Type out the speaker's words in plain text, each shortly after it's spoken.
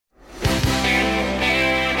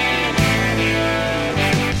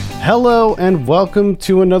Hello and welcome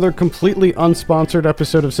to another completely unsponsored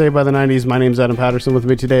episode of Saved by the 90s. My name's Adam Patterson. With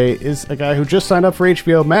me today is a guy who just signed up for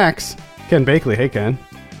HBO Max, Ken Bakley. Hey, Ken.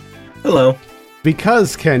 Hello.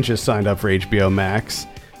 Because Ken just signed up for HBO Max,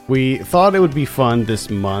 we thought it would be fun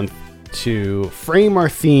this month to frame our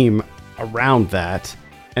theme around that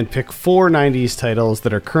and pick 4 90s titles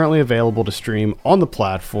that are currently available to stream on the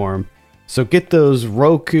platform. So get those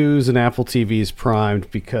Rokus and Apple TVs primed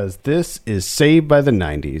because this is Saved by the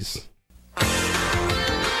 90s.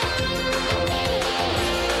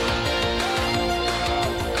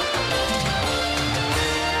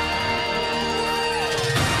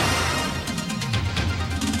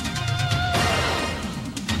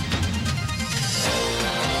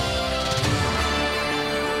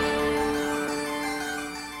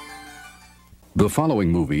 The following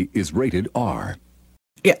movie is rated R.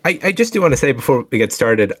 Yeah, I just do want to say before we get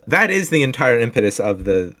started, that is the entire impetus of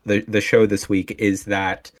the show this week, is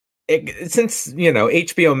that since,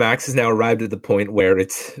 HBO Max has now arrived at the point where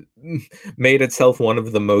it's made itself one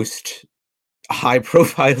of the most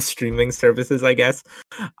high-profile streaming services, I guess,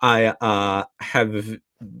 I have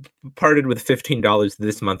parted with $15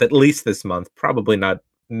 this month, at least this month, probably not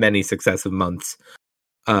many successive months,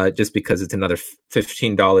 just because it's another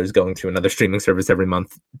 $15 going to another streaming service every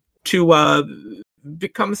month to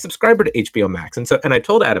become a subscriber to HBO Max. And I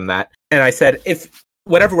told Adam that, and I said, if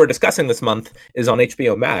whatever we're discussing this month is on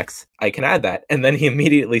HBO Max, I can add that. And then he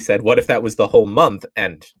immediately said, what if that was the whole month?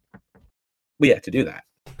 And we had to do that.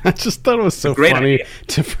 I just thought it was so funny idea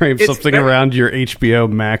to frame something around your HBO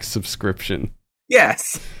Max subscription.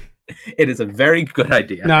 Yes. It is a very good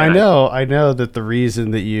idea. Now, I know that the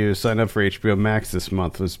reason that you signed up for HBO Max this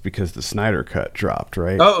month was because the Snyder Cut dropped,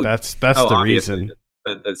 right? Oh, that's the reason.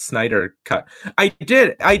 The Snyder Cut. I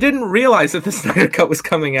didn't realize that the Snyder Cut was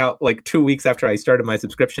coming out like 2 weeks after I started my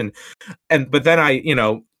subscription. But then I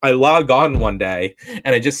log on one day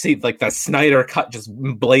and I just see like the Snyder Cut just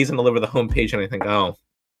blazing all over the homepage, and I think, oh,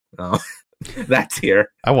 that's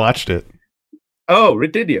here. I watched it. Oh,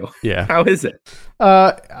 did you? Yeah. How is it?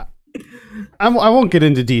 I won't get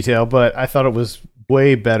into detail, but I thought it was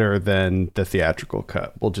way better than the theatrical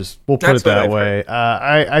cut. We'll put it that way.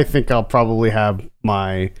 I think I'll probably have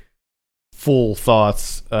my full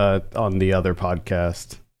thoughts on the other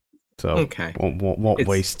podcast. So okay. won't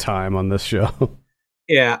waste time on this show.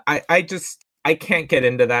 Yeah, I can't get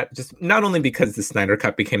into that, just not only because the Snyder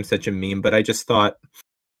Cut became such a meme, but I just thought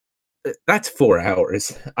that's 4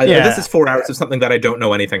 hours. This is 4 hours of something that I don't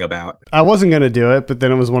know anything about. I wasn't going to do it, but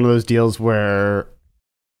then it was one of those deals where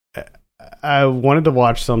I wanted to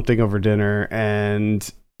watch something over dinner and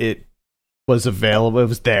it was available. It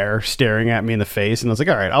was there staring at me in the face. And I was like,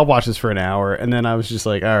 all right, I'll watch this for an hour. And then I was just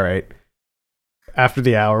like, all right. After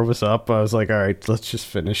the hour was up, I was like, all right, let's just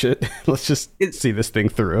finish it. Let's just see this thing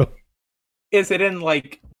through. Is it in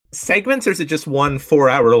like segments, or is it just one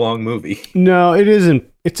 4-hour long movie? No, it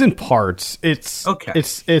isn't. It's in parts. It's okay.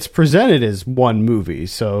 It's presented as one movie.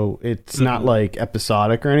 So it's not like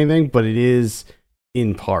episodic or anything, but it is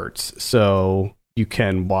in parts, so you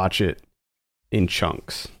can watch it in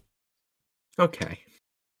chunks. Okay,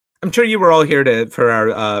 I'm sure you were all here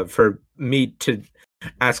for me to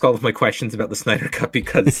ask all of my questions about the Snyder Cut,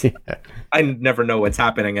 because I never know what's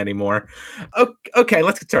happening anymore. Okay,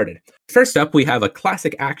 let's get started. First up, we have a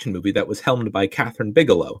classic action movie that was helmed by Kathryn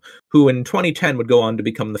Bigelow, who in 2010 would go on to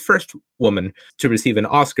become the first woman to receive an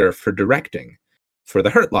Oscar for directing for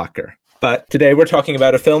The Hurt Locker. But today we're talking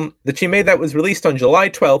about a film that she made that was released on July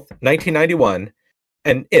 12th, 1991,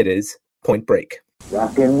 and it is Point Break.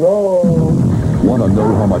 Rock and roll. Want to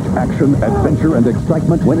know how much action, adventure, and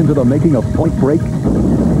excitement went into the making of Point Break?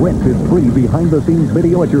 Rent is free behind-the-scenes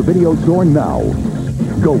video at your video store now.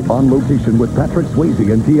 Go on location with Patrick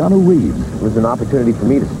Swayze and Keanu Reeves. It was an opportunity for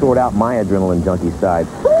me to sort out my adrenaline junkie side.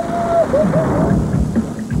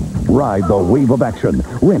 Ride the wave of action.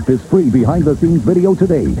 Rent is free behind-the-scenes video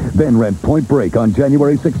today. Then rent Point Break on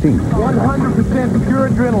January 16th. 100% pure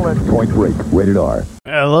adrenaline. Point Break, rated R.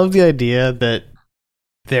 I love the idea that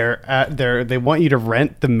they want you to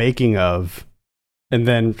rent the making of, and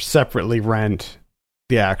then separately rent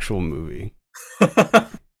the actual movie.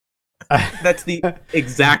 That's the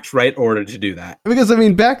exact right order to do that. Because, I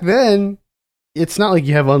mean, back then, it's not like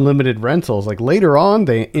you have unlimited rentals. Like, later on,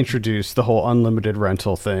 they introduced the whole unlimited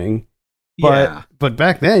rental thing. But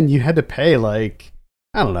back then, you had to pay, like,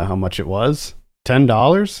 I don't know how much it was.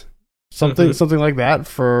 $10? Something like that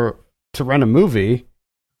to rent a movie.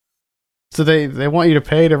 So they want you to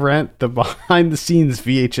pay to rent the behind-the-scenes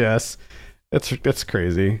VHS. That's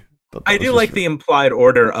crazy. I do like the implied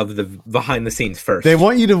order of the behind the scenes first. They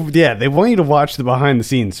want you to watch the behind the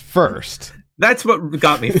scenes first. That's what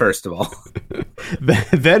got me, first of all.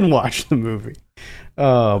 Then watch the movie.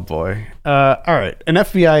 Oh, boy. All right. An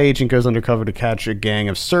FBI agent goes undercover to catch a gang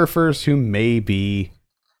of surfers who may be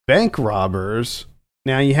bank robbers.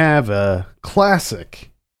 Now, you have a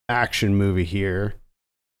classic action movie here.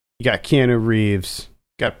 You got Keanu Reeves,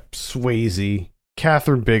 got Swayze,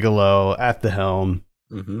 Catherine Bigelow at the helm.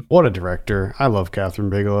 Mm-hmm. What a director. I love Catherine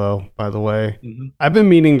Bigelow, by the way. Mm-hmm. I've been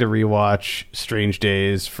meaning to rewatch Strange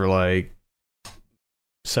Days for like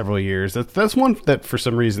several years. That's one that, for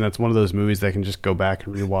some reason, that's one of those movies that I can just go back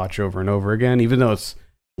and rewatch over and over again, even though it's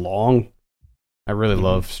long. I really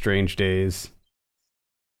love Strange Days.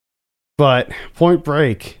 But Point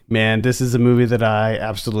Break, man, this is a movie that I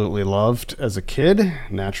absolutely loved as a kid,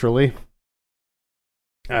 naturally.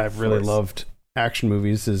 I've really loved action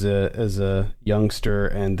movies as a youngster,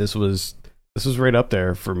 and this was right up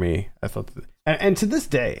there for me. I thought and to this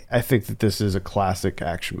day I think that this is a classic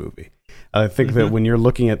action movie. I think that when you're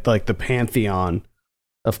looking at like the pantheon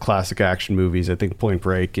of classic action movies, I think Point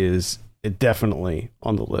Break is definitely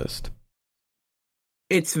on the list.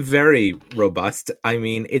 It's very robust. I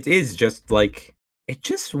mean, it is just like, it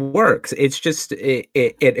just works. It's just it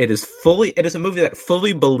is a movie that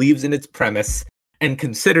fully believes in its premise and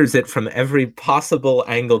considers it from every possible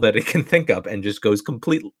angle that it can think of, and just goes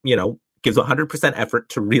complete, gives 100% effort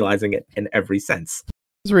to realizing it in every sense. I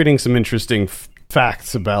was reading some interesting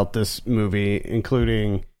facts about this movie,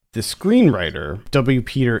 including the screenwriter, W.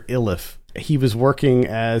 Peter Iliff. He was working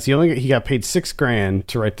as, he got paid $6,000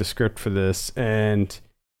 to write the script for this, and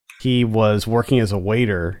he was working as a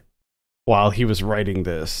waiter while he was writing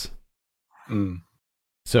this. Mm.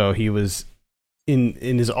 So he was in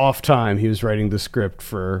his off time, he was writing the script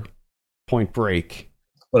for Point Break.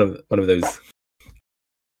 One of those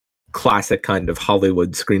classic kind of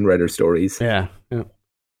Hollywood screenwriter stories. Yeah.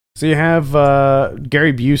 So you have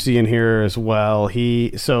Gary Busey in here as well.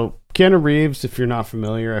 So Keanu Reeves, if you're not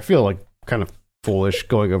familiar, I feel like kind of foolish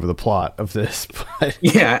going over the plot of this, but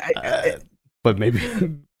yeah, but maybe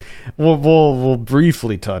we'll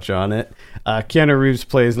briefly touch on it. Keanu Reeves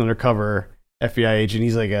plays an undercover FBI agent.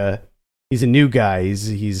 He's a new guy.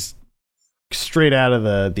 He's straight out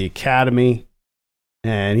of the academy,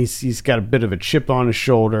 and he's got a bit of a chip on his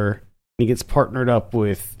shoulder. He gets partnered up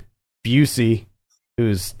with Busey,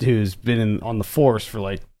 who's been on the force for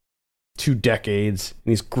like 2 decades,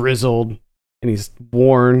 and he's grizzled and he's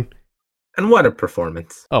worn. And what a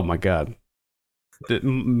performance! Oh my god,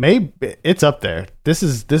 maybe it's up there. This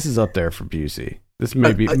is up there for Busey. This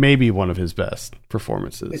may be one of his best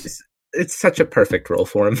performances. It's such a perfect role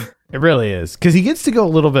for him. It really is, because he gets to go a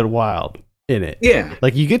little bit wild in it. Yeah,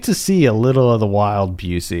 like you get to see a little of the wild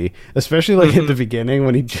Busey, especially like at the beginning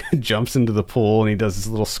when he jumps into the pool and he does this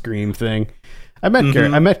little scream thing. I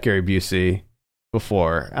met Gary Busey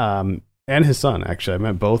before, and his son, actually. I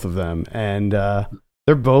met both of them, and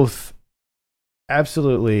they're both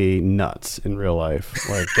absolutely nuts in real life.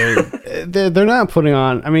 Like they're not putting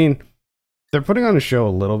on. I mean, they're putting on a show a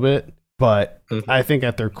little bit, but I think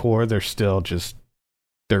at their core, they're still just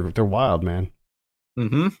they're wild, man.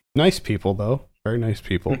 Mm-hmm. Nice people, though. Very nice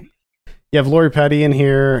people. You have Lori Petty in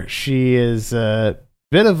here. She is a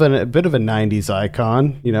bit of a '90s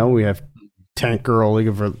icon. We have Tank Girl,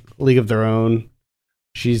 League of Their Own.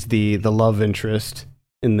 She's the love interest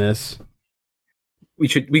in this. We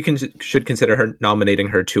should consider her nominating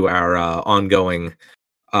her to our ongoing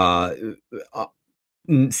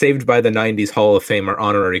Saved by the 90s Hall of Fame, our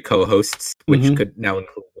honorary co-hosts, which could now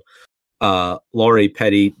include Lori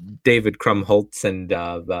Petty, David Krumholtz, and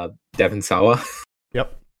Devon Sawa.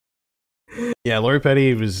 Yep. Yeah, Lori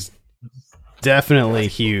Petty was definitely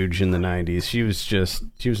huge in the 90s. She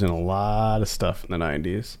was in a lot of stuff in the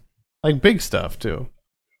 90s. Like big stuff too.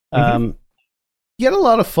 You get a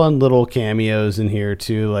lot of fun little cameos in here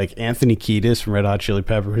too, like Anthony Kiedis from Red Hot Chili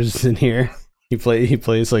Peppers is in here. He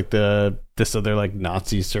plays like this other like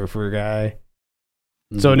Nazi surfer guy.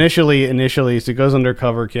 So initially, so he goes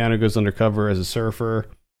undercover. Keanu goes undercover as a surfer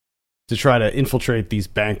to try to infiltrate these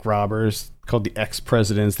bank robbers called the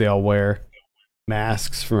ex-presidents. They all wear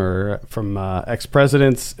masks from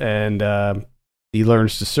ex-presidents, and he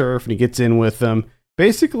learns to surf and he gets in with them.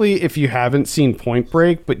 Basically, if you haven't seen Point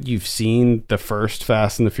Break, but you've seen the first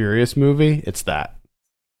Fast and the Furious movie, it's that.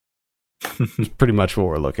 It's pretty much what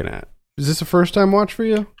we're looking at. Is this a first time watch for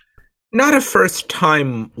you? Not a first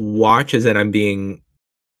time watch, as in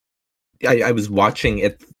I was watching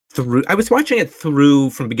it through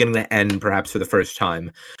from beginning to end, perhaps for the first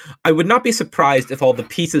time. I would not be surprised if all the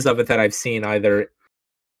pieces of it that I've seen, either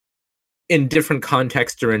in different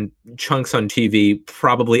contexts or in chunks on TV,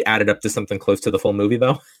 probably added up to something close to the full movie,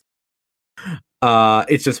 though.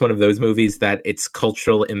 It's just one of those movies that its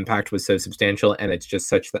cultural impact was so substantial, and it's just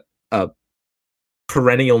such a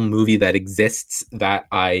perennial movie that exists that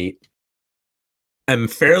I am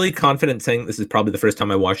fairly confident saying this is probably the first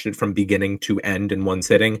time I watched it from beginning to end in one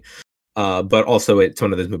sitting. But also it's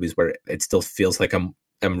one of those movies where it still feels like I'm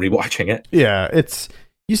rewatching it. Yeah,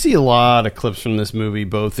 you see a lot of clips from this movie,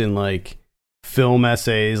 both in like film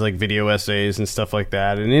essays, like video essays and stuff like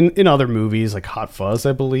that, and in other movies like Hot Fuzz,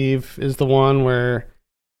 I believe, is the one where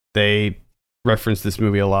they reference this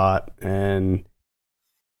movie a lot. And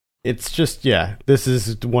it's just, yeah, this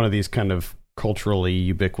is one of these kind of culturally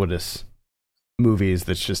ubiquitous movies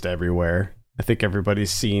that's just everywhere. I think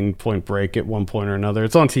everybody's seen Point Break at one point or another.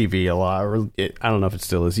 It's on TV a lot, or I don't know if it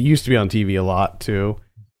still is. It used to be on TV a lot too.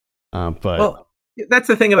 But well, that's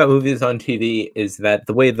the thing about movies on TV, is that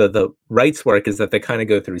the way the rights work is that they kind of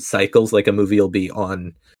go through cycles. Like a movie will be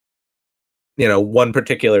on, one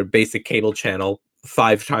particular basic cable channel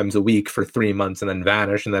 5 times a week for 3 months and then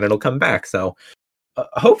vanish, and then it'll come back. So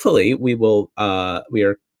hopefully we will.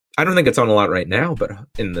 I don't think it's on a lot right now,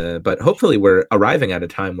 but hopefully we're arriving at a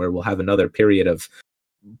time where we'll have another period of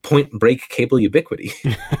Point Break cable ubiquity.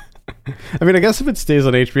 I mean, I guess if it stays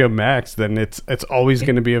on HBO Max, then it's always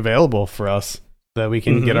going to be available for us, that we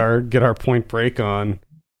can get our Point Break on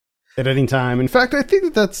at any time. In fact, I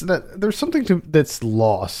think that there's something that's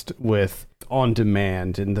lost with on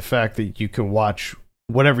demand, and the fact that you can watch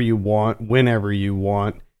whatever you want whenever you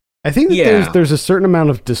want. I think that there's a certain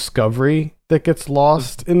amount of discovery that gets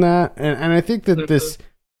lost in that, and I think that this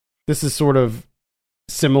is sort of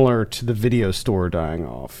similar to the video store dying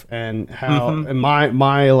off, and how and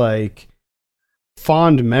my like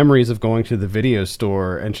fond memories of going to the video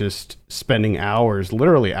store and just spending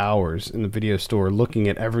literally hours in the video store looking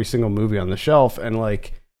at every single movie on the shelf and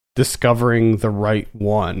like discovering the right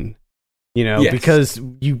one. Because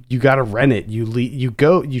you got to rent it. You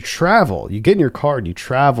travel, you get in your car and you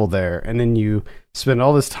travel there, and then you spend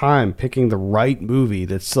all this time picking the right movie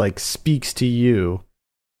that's like speaks to you,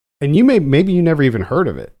 and maybe you never even heard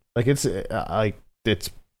of it. Like it's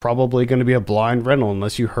probably going to be a blind rental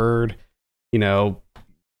unless you heard,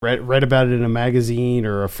 read about it in a magazine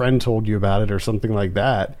or a friend told you about it or something like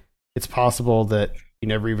that. It's possible that you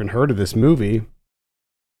never even heard of this movie,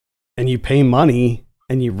 and you pay money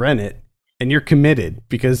and you rent it. And you're committed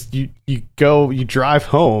because you drive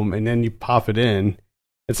home and then you pop it in.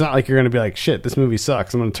 It's not like you're going to be like, shit, this movie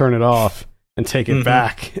sucks, I'm going to turn it off and take it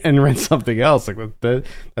back and rent something else. Like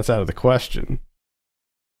that's out of the question.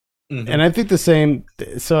 And I think the same.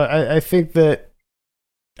 So I think that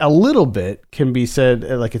a little bit can be said,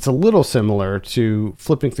 like it's a little similar to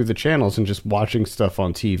flipping through the channels and just watching stuff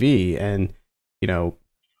on TV, and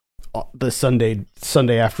the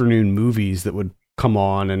Sunday afternoon movies that would come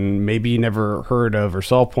on, and maybe you never heard of or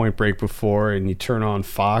saw Point Break before, and you turn on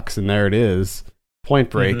Fox and there it is,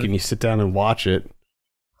 Point Break, and you sit down and watch it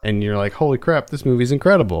and you're like, holy crap, this movie's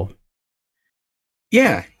incredible.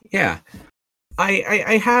 Yeah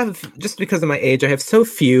I have, just because of my age, I have so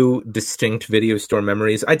few distinct video store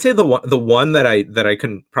memories. I'd say the one that I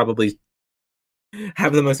can probably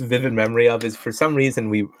have the most vivid memory of is, for some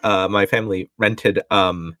reason, my family rented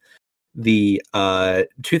the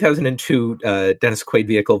 2002 Dennis Quaid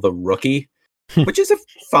vehicle, The Rookie, which is a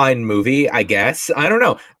fine movie, I guess. I don't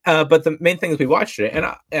know. But the main thing is we watched it,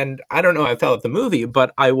 and I don't know how I felt at the movie,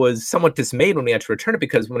 but I was somewhat dismayed when we had to return it,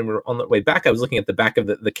 because when we were on the way back, I was looking at the back of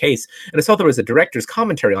the case, and I saw there was a director's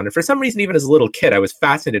commentary on it. For some reason, even as a little kid, I was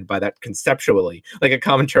fascinated by that conceptually, like a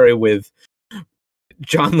commentary with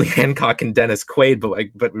John Lee Hancock and Dennis Quaid,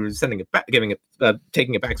 but we were sending it back,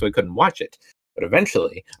 taking it back, so I couldn't watch it. But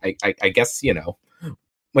eventually, I guess,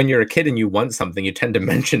 when you're a kid and you want something, you tend to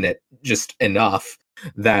mention it just enough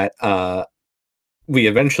that we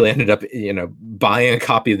eventually ended up, buying a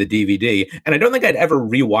copy of the DVD. And I don't think I'd ever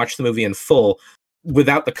rewatch the movie in full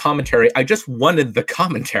without the commentary. I just wanted the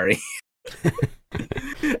commentary.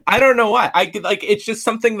 I don't know why. It's just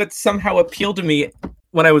something that somehow appealed to me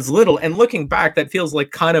when I was little. And looking back, that feels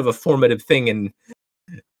like kind of a formative thing in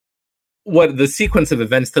what the sequence of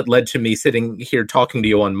events that led to me sitting here talking to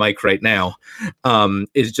you on mic right now,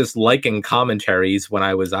 is just liking commentaries when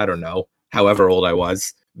I was, I don't know, however old I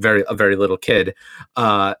was, a very little kid.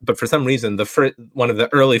 But for some reason, one of the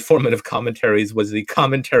early formative commentaries was the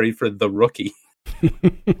commentary for The Rookie.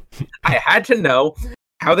 I had to know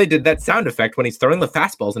how they did that sound effect when he's throwing the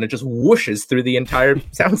fastballs and it just whooshes through the entire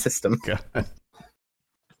sound system.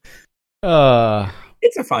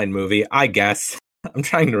 It's a fine movie, I guess. I'm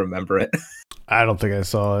trying to remember it. I don't think I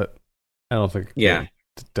saw it. I don't think. Yeah.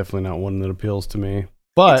 It's definitely not one that appeals to me.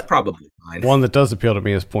 But it's probably fine. One that does appeal to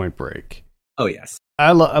me is Point Break. Oh, yes.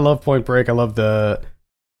 I love Point Break. I love the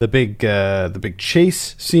big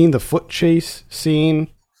chase scene, the foot chase scene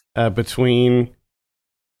between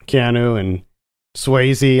Keanu and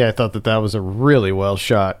Swayze. I thought that was a really well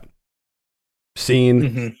shot scene.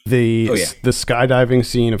 Mm-hmm. The skydiving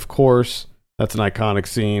scene, of course, that's an iconic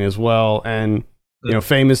scene as well. And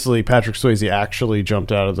famously, Patrick Swayze actually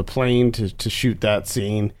jumped out of the plane to shoot that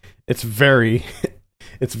scene. It's very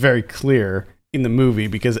clear in the movie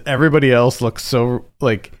because everybody else looks so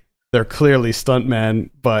like they're clearly stuntmen,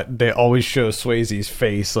 but they always show Swayze's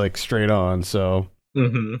face like straight on. So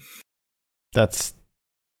that's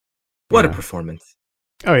what a performance.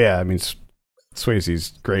 Oh yeah, I mean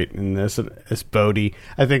Swayze's great in this as Bodhi.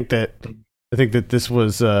 I think that this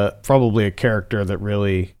was probably a character that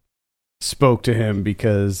really spoke to him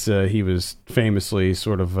because he was famously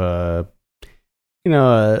sort of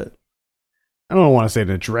I don't want to say an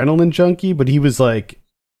adrenaline junkie, but he was like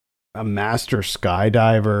a master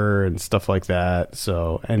skydiver and stuff like that.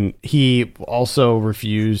 So, and he also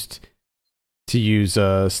refused to use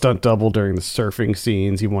a stunt double during the surfing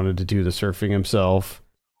scenes. He wanted to do the surfing himself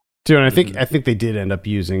too. And I think they did end up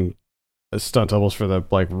using stunt doubles for the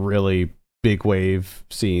like really big wave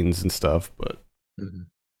scenes and stuff, but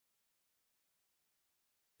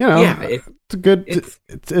it's a good.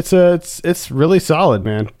 It's really solid,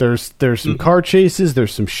 man. There's some car chases.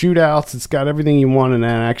 There's some shootouts. It's got everything you want in an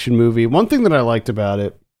action movie. One thing that I liked about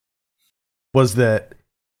it was that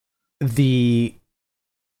at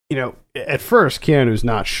first Keanu's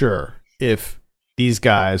not sure if these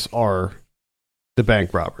guys are the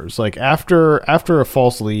bank robbers. Like after a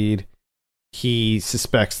false lead, he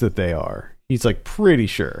suspects that they are. He's like pretty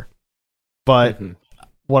sure, but.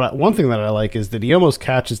 One thing that I like is that he almost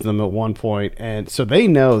catches them at one point, and so they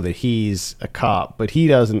know that he's a cop, but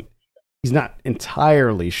he's not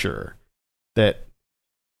entirely sure that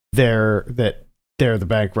they're the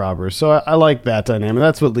bank robbers. So I like that dynamic.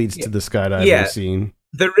 That's what leads to the skydiving scene.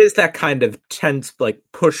 There is that kind of tense, like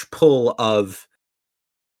push-pull of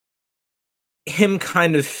him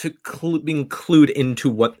kind of being clued into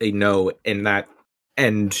what they know in that,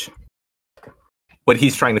 and what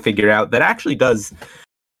he's trying to figure out that actually does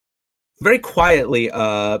very quietly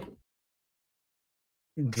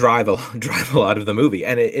drive a lot of the movie,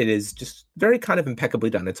 and it is just very kind of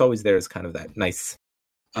impeccably done. It's always there as kind of that nice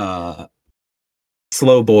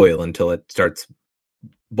slow boil until it starts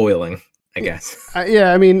boiling, I guess.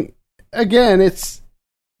 I mean, again, it's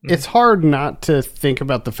hard not to think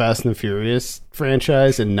about the Fast and the Furious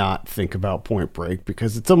franchise and not think about Point Break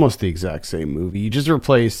because it's almost the exact same movie. You just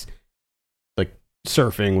replace like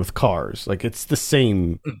surfing with cars. Like it's the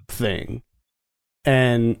same thing.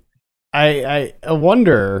 And I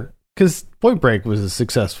wonder, because Point Break was a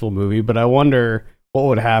successful movie, but I wonder what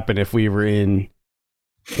would happen if we were in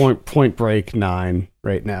Point Break 9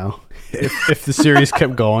 right now. If the series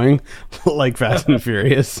kept going like Fast and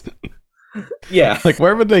Furious. Yeah. Like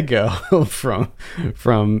where would they go from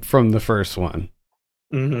the first one?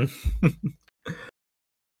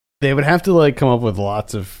 They would have to like come up with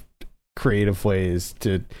lots of creative ways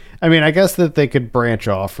to, I mean, I guess that they could branch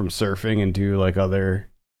off from surfing and do like other,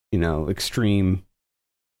 extreme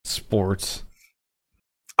sports.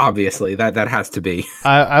 Obviously, that has to be.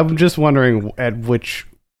 I'm just wondering at which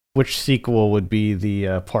sequel would be the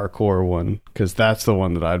parkour one, because that's the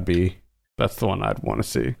one I'd want to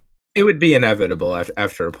see. It would be inevitable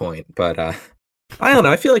after a point, but I don't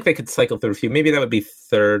know. I feel like they could cycle through a few. Maybe that would be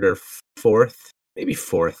third or fourth. Maybe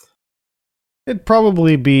fourth. It would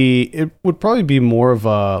probably be more of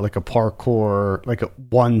a parkour, like a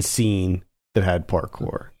one scene that had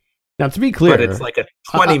parkour. Now, to be clear, but it's like a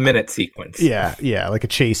 20-minute sequence. Yeah, like a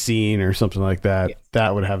chase scene or something like that. Yeah.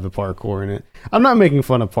 That would have the parkour in it. I'm not making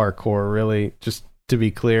fun of parkour, really. Just to be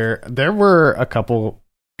clear, there were a couple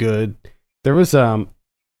good. There was what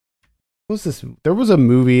was this? There was a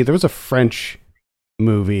movie. There was a French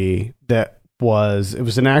movie it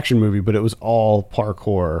was an action movie, but it was all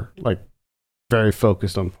parkour, like very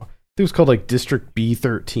focused on. I think it was called like District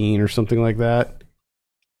B13 or something like that.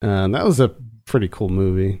 That was a pretty cool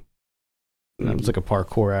movie. That was like a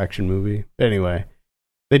parkour action movie. Anyway,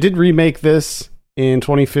 they did remake this in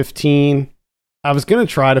 2015. I was gonna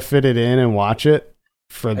try to fit it in and watch it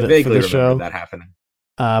for the show. That happening,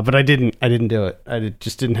 but I didn't do it. I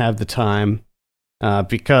just didn't have the time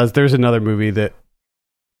because there's another movie that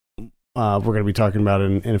we're going to be talking about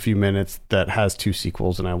in a few minutes that has 2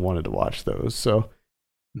 sequels, and I wanted to watch those. So,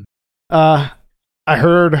 I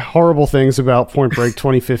heard horrible things about Point Break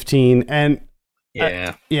 2015, and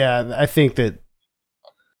I think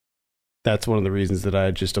that's one of the reasons that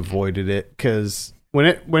I just avoided it, because when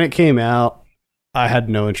it came out, I had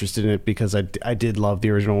no interest in it because I did love the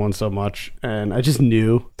original one so much, and I just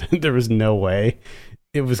knew there was no way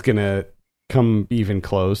it was gonna come even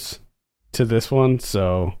close to this one,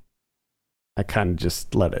 so I kind of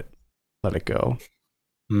just let it go.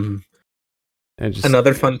 Mm-hmm. And just,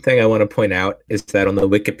 another fun thing I want to point out is that on the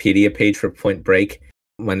Wikipedia page for Point Break,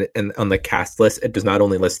 on the cast list, it does not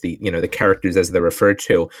only list the characters as they're referred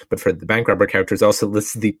to, but for the bank robber characters, also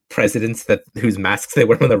lists the presidents whose masks they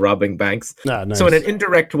wear when they're robbing banks. nice. So in an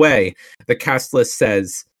indirect way, the cast list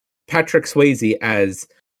says Patrick Swayze as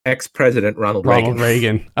ex-president Ronald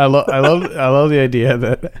Reagan. I love the idea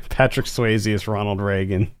that Patrick Swayze is Ronald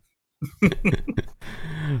Reagan.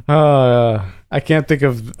 I can't think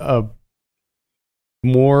of a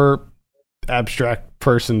more abstract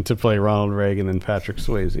person to play Ronald Reagan than Patrick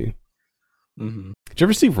Swayze. Mm-hmm. Did you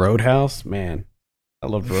ever see Roadhouse? Man, I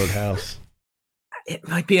loved Roadhouse. It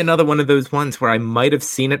might be another one of those ones where I might have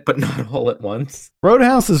seen it, but not all at once.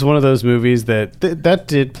 Roadhouse is one of those movies that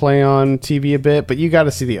did play on TV a bit, but you got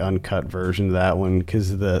to see the uncut version of that one because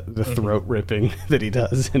of the throat ripping that he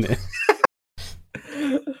does in it.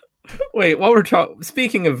 Wait, while we're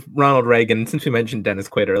speaking of Ronald Reagan, since we mentioned Dennis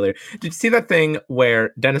Quaid earlier, did you see that thing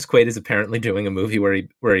where Dennis Quaid is apparently doing a movie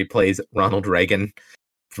where he plays Ronald Reagan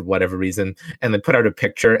for whatever reason, and they put out a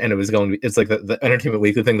picture, and it's like the Entertainment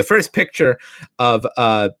Weekly thing, the first picture of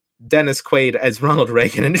Dennis Quaid as Ronald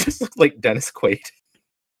Reagan, and it just looked like Dennis Quaid.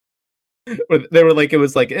 They were like, it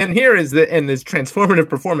was like, and here is in this transformative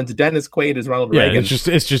performance, Dennis Quaid is Ronald Reagan. It's just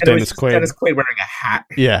Dennis Quaid. Dennis Quaid wearing a hat.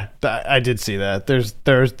 Yeah, I did see that. They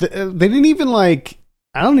didn't even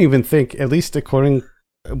I don't even think, at least according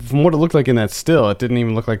from what it looked like in that still, it didn't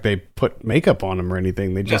even look like they put makeup on him or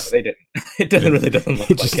anything. They didn't. It doesn't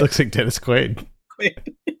look. It just looks like Dennis Quaid.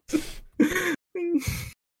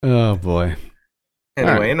 Oh boy.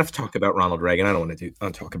 Anyway, right. Enough talk about Ronald Reagan. I don't want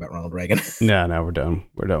to talk about Ronald Reagan. No, we're done.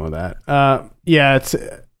 We're done with that. Yeah, it's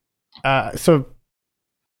so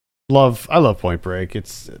I love Point Break.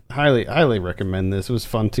 It's highly recommend this. It was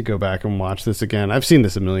fun to go back and watch this again. I've seen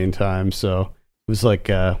this a million times, so it was like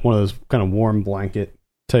one of those kind of warm blanket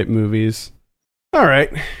type movies. All right.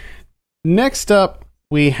 Next up,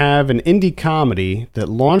 we have an indie comedy that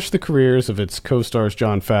launched the careers of its co-stars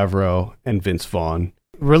Jon Favreau and Vince Vaughn.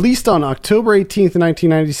 Released on October 18th,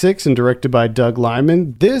 1996 and directed by Doug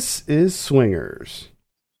Liman, this is Swingers.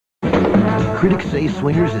 Critics say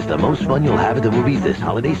Swingers is the most fun you'll have at the movies this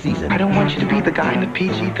holiday season. I don't want you to be the guy in the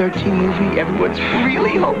PG-13 movie everyone's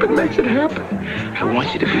really hoping makes it happen. I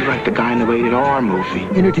want you to be like the guy in the rated R movie.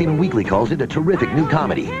 Entertainment Weekly calls it a terrific new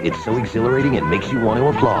comedy. It's so exhilarating it makes you want to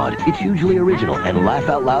applaud. It's hugely original and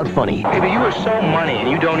laugh-out-loud funny. Baby, you are so money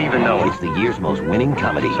and you don't even know it. It's the year's most winning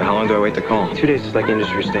comedy. So how long do I wait to call? 2 days is like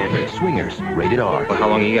industry standard. Swingers, rated R. Well, how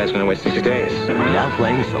long are you guys going to wait? 6 days? Now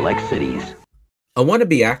playing select cities. A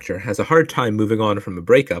wannabe actor has a hard time moving on from a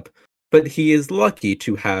breakup, but he is lucky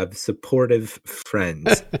to have supportive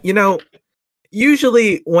friends.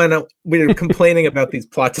 Usually when we're complaining about these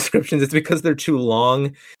plot descriptions, it's because they're too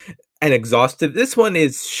long and exhaustive. This one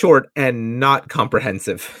is short and not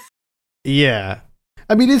comprehensive. Yeah.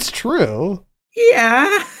 I mean, it's true.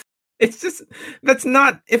 Yeah. It's just, that's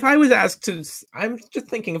not, if I was asked to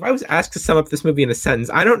sum up this movie in a sentence,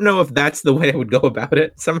 I don't know if that's the way I would go about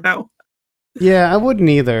it somehow. Yeah, I wouldn't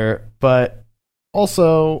either, but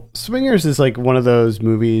also Swingers is like one of those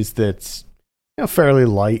movies that's fairly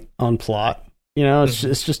light on plot.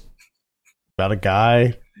 It's just about a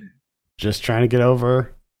guy just trying to get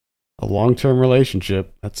over a long-term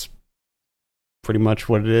relationship. That's pretty much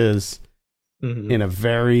what it is in a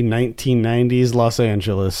very 1990s Los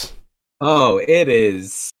Angeles. Oh, it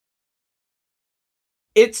is.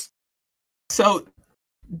 It's so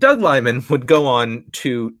Doug Liman would go on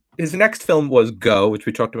to his next film was Go, which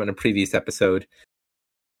we talked about in a previous episode.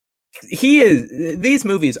 These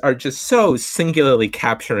movies are just so singularly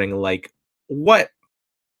capturing like what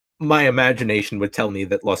my imagination would tell me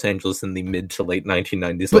that Los Angeles in the mid to late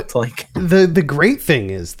 1990s looked like. The great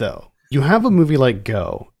thing is, though, you have a movie like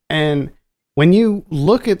Go, and when you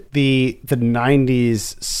look at the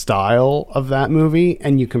 90s style of that movie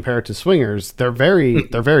and you compare it to Swingers, they're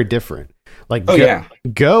very different. Like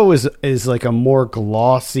Go is like a more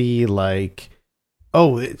glossy, like,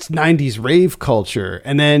 oh, it's 90s rave culture.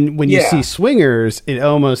 And then when you see Swingers,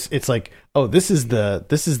 it's like, oh, this is the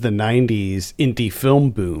 90s indie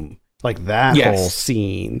film boom. Like that whole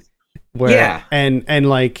scene. Where and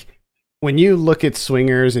like when you look at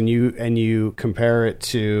Swingers and you compare it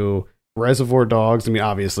to Reservoir Dogs, I mean,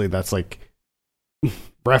 obviously that's like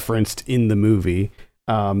referenced in the movie.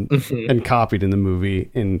 And copied in the movie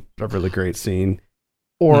in a really great scene,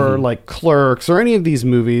 or like Clerks, or any of these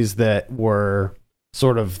movies that were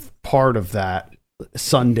sort of part of that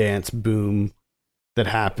Sundance boom that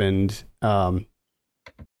happened in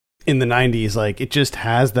the 90s. Like, it just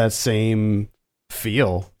has that same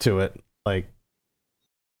feel to it, like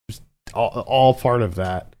all part of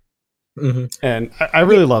that. Mm-hmm. And I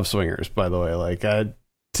really love Swingers, by the way. Like, to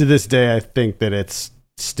this day, I think that it's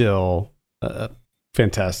still a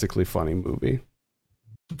fantastically funny movie.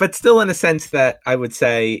 But still, in a sense that I would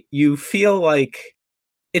say you feel like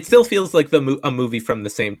it still feels like a movie from the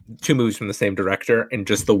same, two movies from the same director, and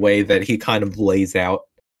just the way that he kind of lays out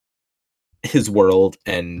his world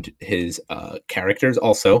and his characters.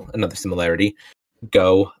 Also, another similarity,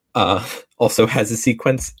 Go also has a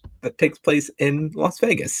sequence that takes place in Las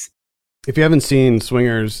Vegas. If you haven't seen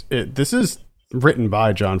Swingers, this is written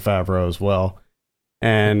by Jon Favreau as well.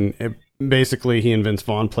 And basically, he and Vince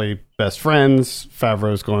Vaughn play best friends.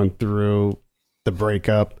 Favreau's going through the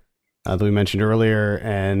breakup that we mentioned earlier.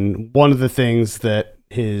 And one of the things that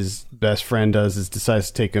his best friend does is decides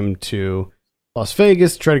to take him to Las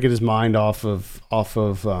Vegas, try to get his mind off of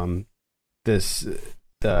this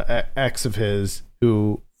ex of his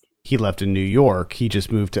who he left in New York. He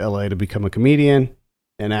just moved to LA to become a comedian,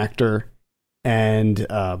 an actor. And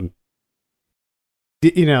the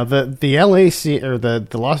LA scene, or the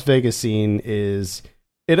Las Vegas scene,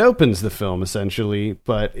 it opens the film essentially,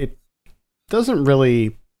 but it doesn't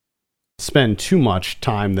really spend too much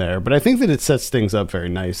time there. But I think that it sets things up very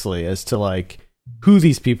nicely as to like who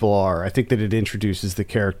these people are. I think that it introduces the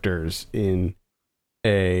characters in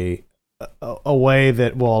a way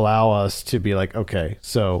that will allow us to be like, okay,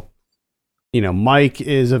 so Mike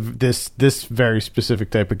is this very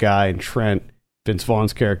specific type of guy, and Trent, Vince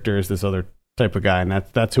Vaughn's character, is this other type of guy, and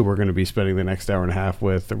that's who we're going to be spending the next hour and a half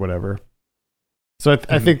with, or whatever. So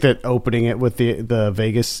I think that opening it with the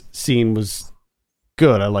Vegas scene was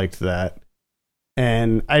good. I liked that,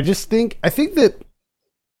 and I think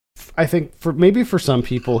for some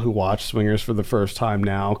people who watch Swingers for the first time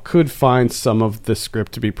now could find some of the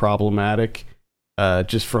script to be problematic,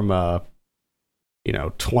 just from a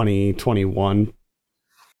 2021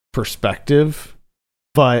 perspective,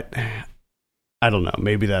 but I don't know.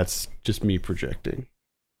 Maybe that's just me projecting.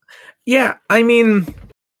 Yeah, I mean,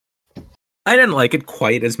 I didn't like it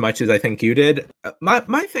quite as much as I think you did.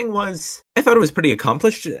 My thing was, I thought it was pretty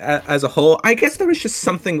accomplished as a whole. I guess there was just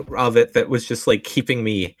something of it that was just like keeping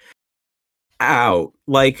me out.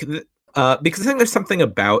 Like, because I think there's something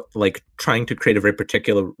about like trying to create a very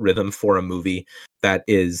particular rhythm for a movie that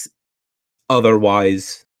is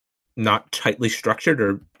otherwise not tightly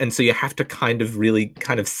structured, and so you have to kind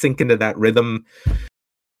of sink into that rhythm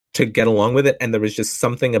to get along with it. And there was just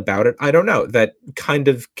something about it, I don't know, that kind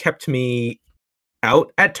of kept me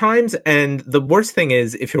out at times. And the worst thing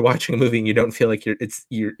is, if you're watching a movie and you don't feel like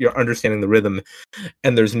you're understanding the rhythm,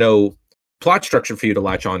 and there's no plot structure for you to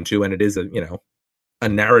latch onto, and it is a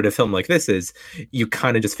narrative film like this is, you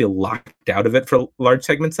kind of just feel locked out of it for large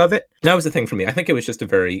segments of it. That was the thing for me. I think it was just a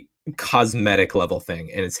very cosmetic level thing,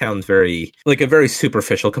 and it sounds very like a very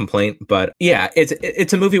superficial complaint, but yeah,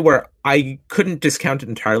 it's a movie where I couldn't discount it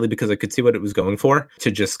entirely because I could see what it was going for, to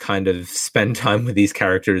just kind of spend time with these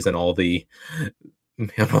characters and all the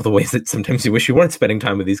ways that sometimes you wish you weren't spending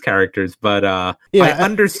time with these characters. But I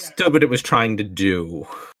understood what it was trying to do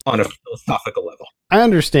on a philosophical level. I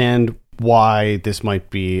understand why this might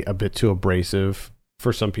be a bit too abrasive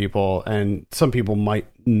for some people, and some people might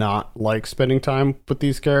not like spending time with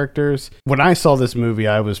these characters. When I saw this movie,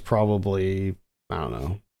 I was probably, I don't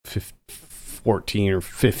know, 14 or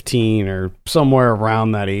 15 or somewhere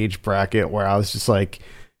around that age bracket, where I was just like,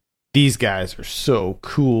 these guys are so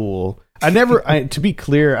cool. To be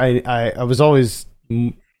clear, I was always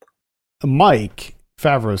Mike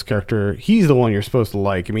Favreau's character. He's the one you're supposed to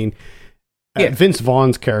like. I mean, Vince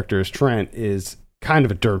Vaughn's character as Trent is kind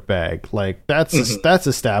of a dirtbag. Like, that's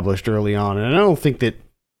established early on, and I don't think that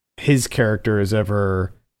his character is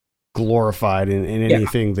ever glorified in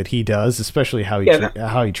anything that he does, especially how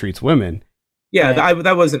he treats women. Yeah,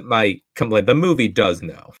 that wasn't my complaint. The movie does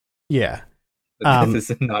know. Yeah, this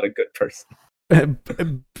is not a good person.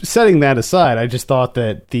 Setting that aside, I just thought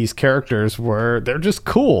that these characters they're just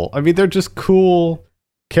cool. I mean, they're just cool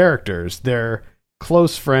characters. They're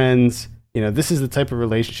close friends. This is the type of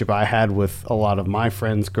relationship I had with a lot of my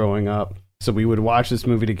friends growing up. So we would watch this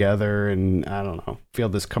movie together and, I don't know, feel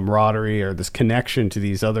this camaraderie or this connection to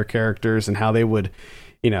these other characters, and how they would,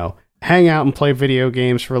 hang out and play video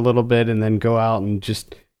games for a little bit and then go out and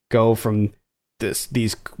just go from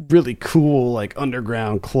these really cool, like,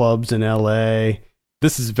 underground clubs in LA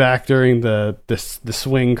This is back during the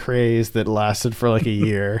swing craze that lasted for like a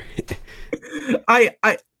year.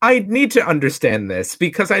 I need to understand this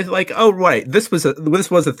because I like, oh right, this was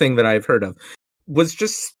a thing that I've heard of. Was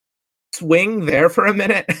just swing there for a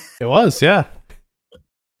minute? It was, yeah.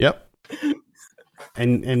 Yep.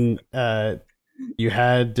 And you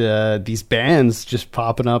had these bands just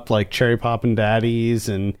popping up like Cherry Poppin' Daddies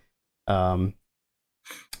and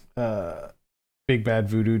Big Bad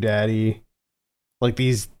Voodoo Daddy. Like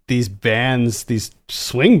these bands, these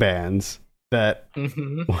swing bands that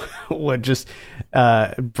would just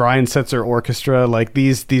Brian Setzer Orchestra, like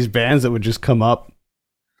these bands that would just come up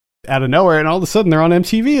out of nowhere, and all of a sudden they're on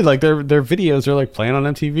MTV. Like their videos are like playing on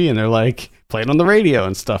MTV, and they're like playing on the radio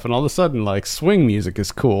and stuff. And all of a sudden, like swing music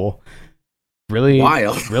is cool. Really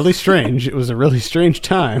wild, really strange. It was a really strange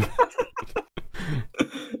time.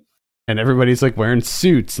 And everybody's like wearing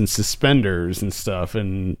suits and suspenders and stuff.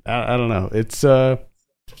 And I don't know. It's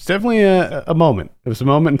definitely a moment. It was a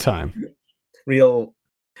moment in time. Real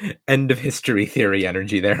end of history theory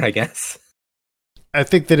energy there, I guess. I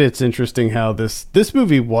think that it's interesting how this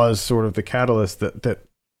movie was sort of the catalyst that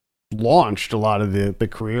launched a lot of the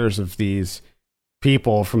careers of these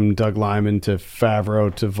people, from Doug Liman to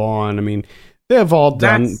Favreau to Vaughn. I mean, they've all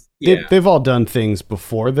done they've all done things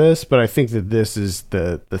before this, but I think that this is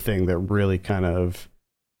the thing that really kind of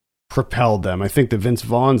propelled them. I think that Vince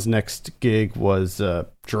Vaughn's next gig was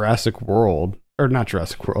Jurassic World, or not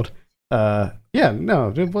Jurassic World.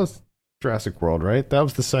 It was Jurassic World, right? That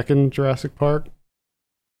was the second Jurassic Park.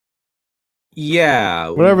 Yeah,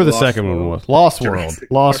 whatever the second one was, Lost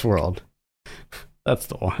World. That's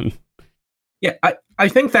the one. Yeah, I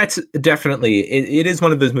think that's definitely it is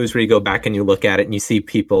one of those movies where you go back and you look at it and you see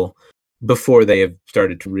people before they have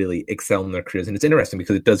started to really excel in their careers, and it's interesting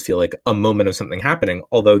because it does feel like a moment of something happening.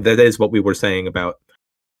 Although that is what we were saying about.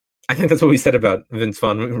 I think that's what we said about Vince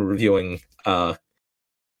Vaughn when we were reviewing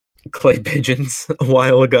Clay Pigeons a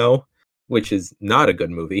while ago, which is not a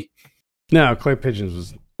good movie. No, Clay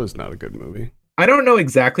Pigeons was not a good movie. I don't know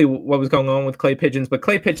exactly what was going on with Clay Pigeons, but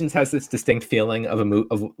Clay Pigeons has this distinct feeling of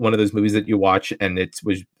of one of those movies that you watch and it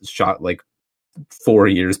was shot like 4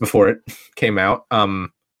 years before it came out. I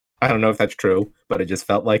don't know if that's true, but it just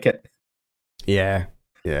felt like it. Yeah,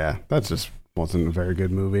 that just wasn't a very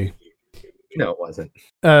good movie. No, it wasn't.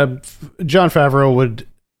 Jon Favreau would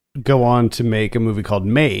go on to make a movie called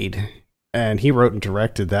Made, and he wrote and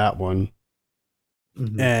directed that one.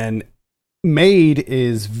 Mm-hmm. And Made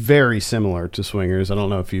is very similar to Swingers. I don't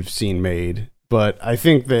know if you've seen Made, but I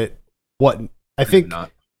think that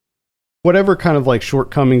whatever kind of like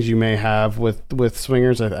shortcomings you may have with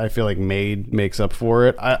Swingers, I feel like Made makes up for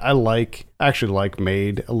it. I actually like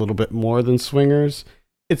Made a little bit more than Swingers.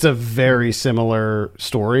 It's a very similar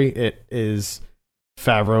story. It is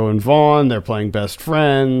Favreau and Vaughn. They're playing best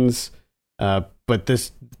friends, but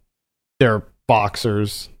they're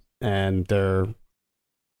boxers, and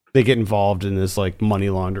they get involved in this like money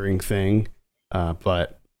laundering thing.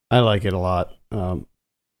 But I like it a lot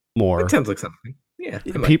more. It sounds like something. Yeah.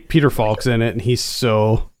 Peter Falk's in it, and he's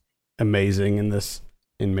so amazing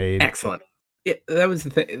in Made. Excellent. Yeah, that was the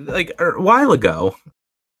thing. Like a while ago,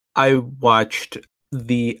 I watched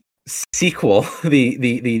the sequel,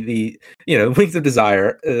 the Wings of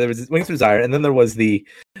Desire. There was Wings of Desire, and then there was the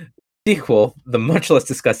sequel, the much less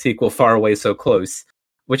discussed sequel, Far Away So Close,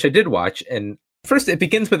 which I did watch. And first, it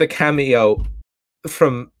begins with a cameo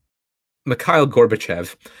from Mikhail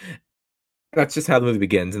Gorbachev. That's just how the movie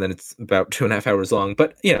begins, and then it's about 2.5 hours long.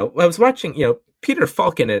 But I was watching, Peter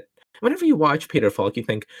Falk in it. Whenever you watch Peter Falk, you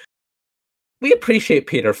think we appreciate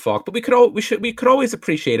Peter Falk, but we could always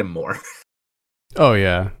appreciate him more. Oh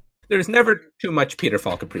yeah, there's never too much Peter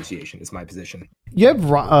Falk appreciation. Is my position. You have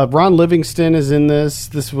Ron Livingston is in this.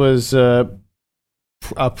 This was a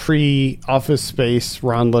pre-Office Space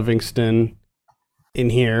Ron Livingston in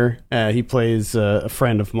here. He plays a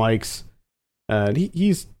friend of Mike's.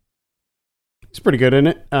 He's pretty good in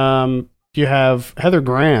it. You have Heather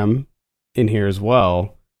Graham in here as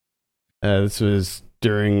well. This was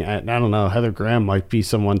during, I don't know, Heather Graham might be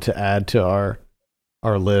someone to add to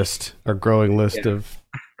our list, our growing list of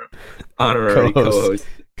honorary co-hosts.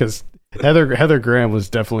 Because Heather Graham was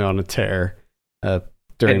definitely on a tear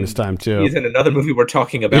during this time too. He's in another movie we're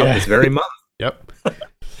talking about this very month. Yep.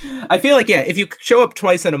 I feel like if you show up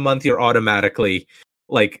twice in a month, you're automatically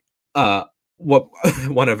like one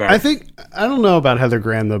of our. I don't know about Heather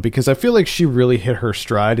Graham though, because I feel like she really hit her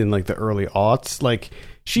stride in like the early aughts. Like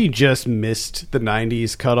she just missed the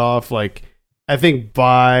 90s cutoff. Like I think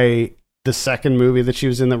by the second movie that she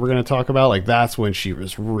was in that we're going to talk about, like that's when she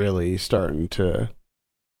was really starting to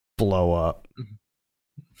blow up.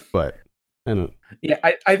 But Yeah,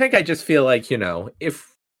 I think I just feel like,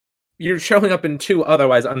 if you're showing up in 2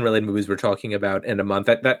 otherwise unrelated movies we're talking about in a month,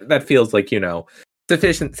 that feels like,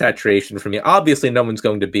 sufficient saturation for me. Obviously, no one's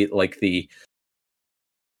going to beat like the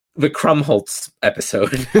Krumholtz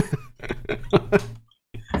episode.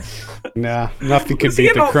 Nah, nothing could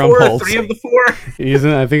beat the Krumholtz. 3 of the 4? He's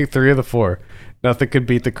in, I think, 3 of the 4. Nothing could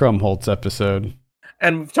beat the Krumholtz episode.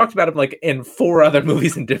 And we've talked about him like in 4 other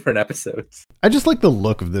movies in different episodes. I just like the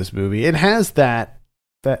look of this movie. It has that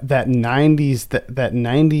 90s that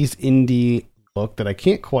 90s indie look that I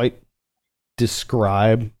can't quite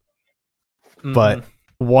describe, but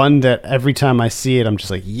one that every time I see it, I'm just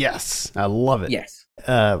like, yes, I love it. Yes.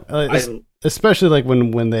 Especially like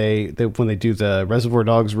when they do the Reservoir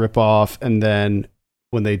Dogs ripoff, and then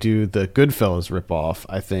when they do the Goodfellas ripoff,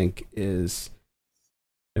 I think is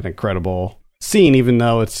an incredible scene, even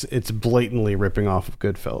though it's blatantly ripping off of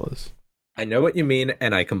Goodfellas. I know what you mean,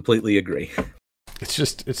 and I completely agree. It's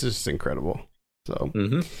just incredible. So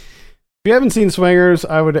if you haven't seen Swingers,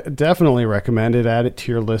 I would definitely recommend it. Add it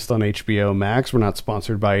to your list on HBO Max. We're not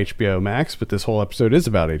sponsored by HBO Max, but this whole episode is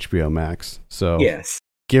about HBO Max. So yes,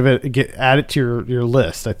 add it to your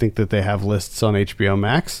list. I think that they have lists on HBO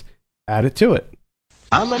Max. Add it to it.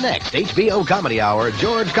 On the next HBO Comedy Hour,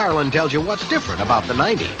 George Carlin tells you what's different about the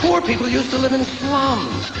 90s. Poor people used to live in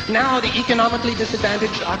slums. Now the economically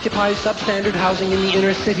disadvantaged occupy substandard housing in the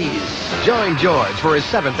inner cities. Join George for his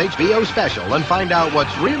 7th HBO special and find out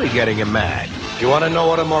what's really getting him mad. If you want to know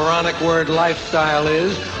what a moronic word lifestyle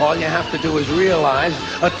is, all you have to do is realize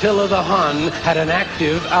Attila the Hun had an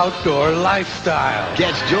active outdoor lifestyle.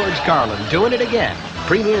 Catch George Carlin doing it again.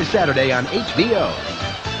 Premieres Saturday on HBO.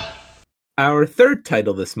 Our third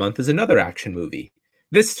title this month is another action movie,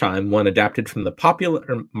 this time one adapted from the popular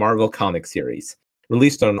Marvel comic series.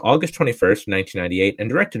 Released on August 21st, 1998, and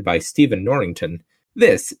directed by Stephen Norrington,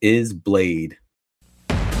 this is Blade.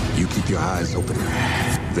 You keep your eyes open.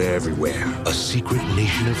 They're everywhere. A secret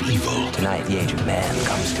nation of evil. Tonight, the age of man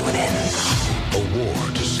comes to an end. A war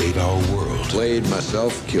to save our world. Blade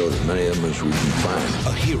myself killed as many of them as we can find.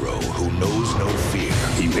 A hero who knows no fear.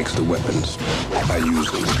 He makes the weapons. I use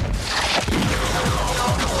them.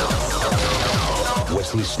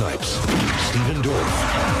 Wesley Snipes. Stephen Dorff.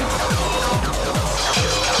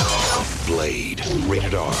 Blade.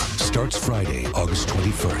 Rated R. Starts Friday, August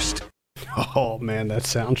 21st. Oh, man, that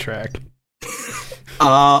soundtrack.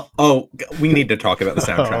 We need to talk about the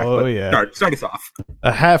soundtrack. Oh, yeah. Start us off.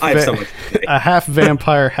 A half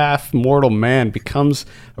vampire, half mortal man becomes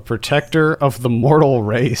a protector of the mortal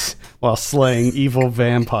race while slaying evil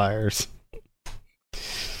vampires.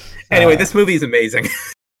 Anyway, this movie is amazing.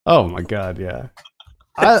 Oh my god, yeah.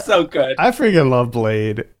 It's so good. I freaking love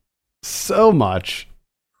Blade so much.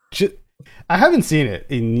 I haven't seen it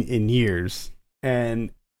in years,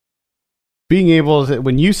 and being able to,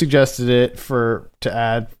 when you suggested it to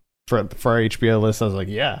add for our HBO list, I was like,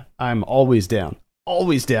 yeah, I'm always down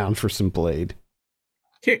for some Blade.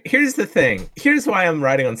 Here's the thing. Here's why I'm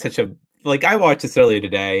riding on such a, like, I watched this earlier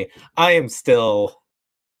today. I am still,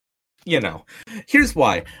 here's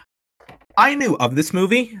why. I knew of this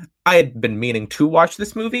movie. I had been meaning to watch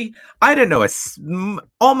this movie. I didn't know I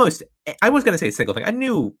was going to say a single thing. I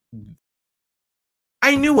knew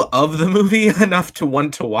of the movie enough to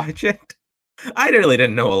want to watch it. I really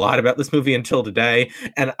didn't know a lot about this movie until today,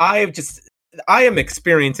 and I am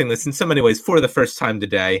experiencing this in so many ways for the first time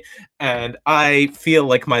today, and I feel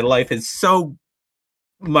like my life is so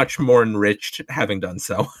much more enriched having done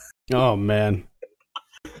so. Oh, man.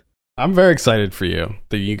 I'm very excited for you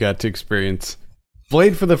that you got to experience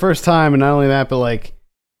Blade for the first time, and not only that, but like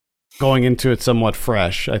going into it somewhat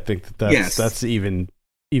fresh. I think that's even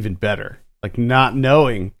better. Like not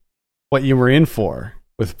knowing what you were in for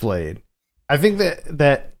with Blade. I think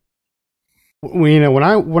that when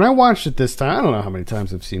I watched it this time, I don't know how many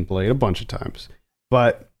times I've seen Blade, a bunch of times,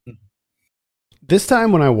 but this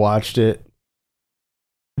time when I watched it,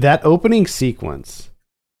 that opening sequence,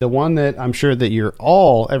 the one that I'm sure that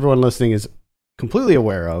everyone listening is completely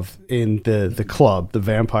aware of in the club, the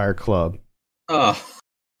vampire club.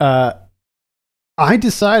 I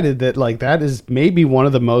decided that like that is maybe one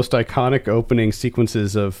of the most iconic opening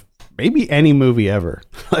sequences of maybe any movie ever.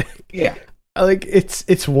 Yeah. Like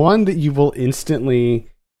it's one that you will instantly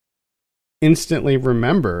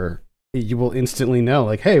remember. You will instantly know,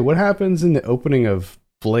 like, hey, what happens in the opening of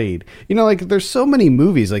Blade? Like there's so many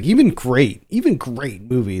movies, like even great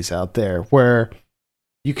movies out there where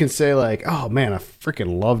you can say like, oh man, I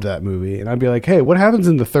freaking loved that movie, and I'd be like, hey, what happens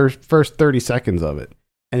in the first 30 seconds of it?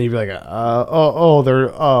 And you'd be like,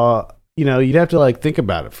 you'd have to like think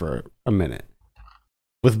about it for a minute.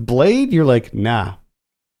 With Blade, you're like, nah.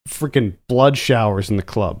 freaking blood showers in the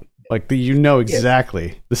club. Like you know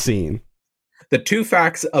exactly the scene. The two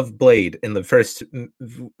facts of Blade in the first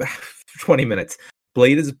 20 minutes.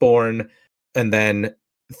 Blade is born, and then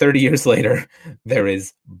 30 years later, there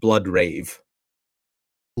is Blood Rave.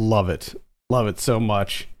 Love it so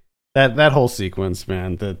much. That whole sequence,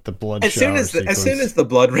 man. The blood. As soon as the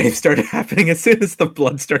blood rave started happening, as soon as the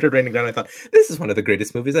blood started raining down, I thought, this is one of the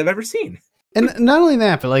greatest movies I've ever seen. And not only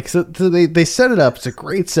that, but like so they set it up. It's a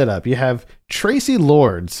great setup. You have Tracy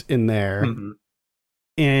Lords in there,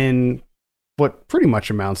 in what pretty much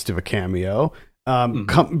amounts to a cameo,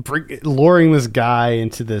 luring this guy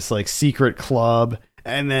into this like secret club.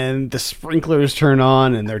 And then the sprinklers turn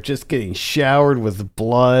on and they're just getting showered with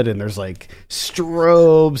blood, and there's like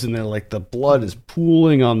strobes, and then like the blood is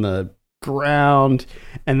pooling on the ground.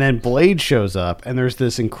 And then Blade shows up, and there's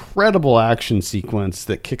this incredible action sequence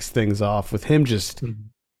that kicks things off with him just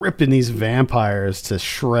ripping these vampires to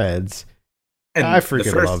shreds. And I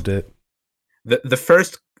freaking loved it. The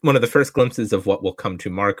first one of the first glimpses of what will come to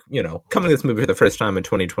mark, coming to this movie for the first time in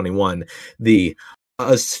 2021, the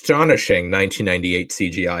astonishing 1998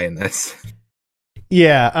 CGI in this.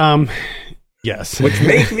 Yeah, yes. Which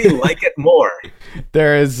makes me like it more.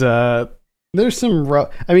 There's some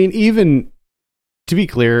I mean, even to be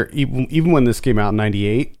clear, even when this came out in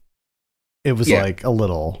 98, it was like a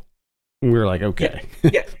little, we were like, okay,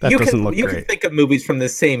 that doesn't look great. You can think of movies from the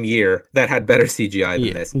same year that had better CGI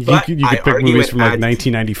than this. But you could pick movies from like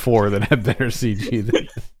 1994 that had better CG than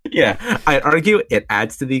this. Yeah, I'd argue it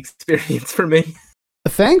adds to the experience for me.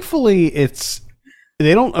 Thankfully,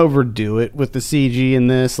 they don't overdo it with the CG in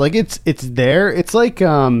this. Like it's there. It's like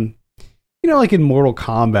like in Mortal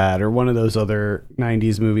Kombat or one of those other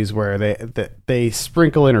 90s movies where they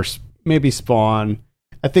sprinkle in, or maybe Spawn.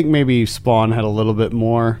 I think maybe Spawn had a little bit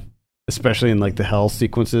more, especially in like the hell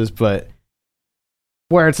sequences, but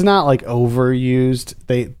where it's not like overused.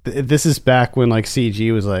 This is back when like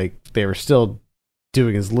CG was like they were still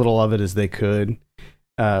doing as little of it as they could.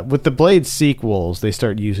 With the Blade sequels, they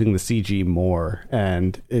start using the CG more,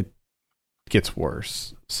 and it gets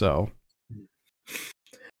worse. So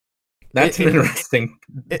that's an interesting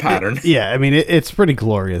pattern. I mean, it's pretty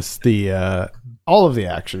glorious. The all of the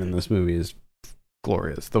action in this movie is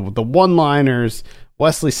glorious. The one-liners,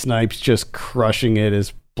 Wesley Snipes just crushing it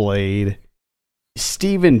as Blade.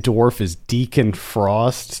 Steven Dorff is Deacon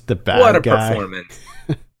Frost, the bad guy. What a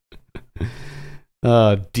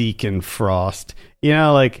performance! Deacon Frost.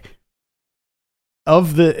 Like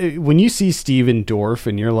when you see Steven Dorff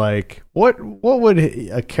and you're like, what would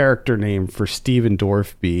a character name for Steven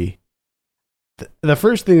Dorff be? The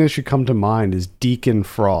first thing that should come to mind is Deacon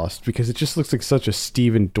Frost, because it just looks like such a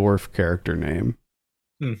Steven Dorff character name.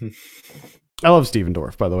 Mm-hmm. I love Steven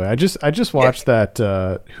Dorff, by the way. I just watched that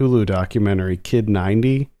Hulu documentary Kid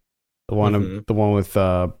 90, the one with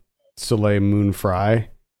Soleil Moon Frye,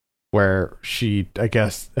 where she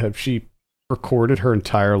recorded her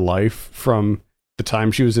entire life from the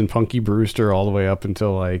time she was in Punky Brewster all the way up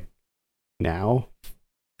until like now.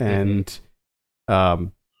 And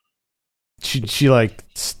she like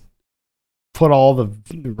put all the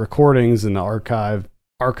recordings in the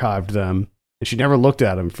archived them, and she never looked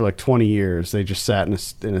at them for like 20 years. They just sat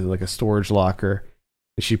in like a storage locker,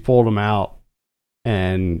 and she pulled them out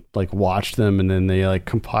and like watched them, and then they like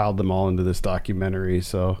compiled them all into this documentary.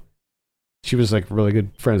 So she was like really good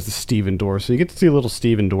friends with Steven Dorff. So you get to see a little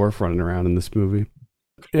Steven Dorff running around in this movie.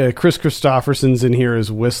 Chris Christopherson's in here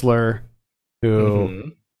as Whistler,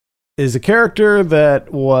 who is a character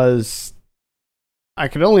that was, I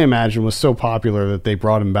could only imagine, was so popular that they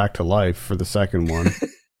brought him back to life for the second one.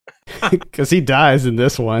 Because he dies in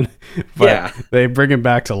this one, but they bring him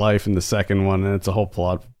back to life in the second one, and it's a whole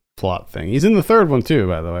plot thing. He's in the third one too,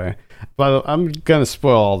 by the way. But I'm gonna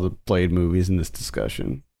spoil all the Blade movies in this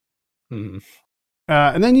discussion. And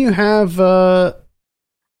then you have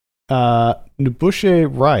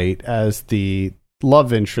N'Bushe Wright as the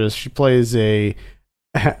love interest. She plays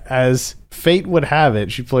as fate would have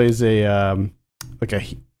it, she plays a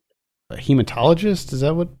hematologist. Is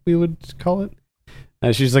that what we would call it?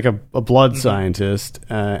 She's like a blood scientist,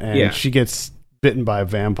 and she gets bitten by a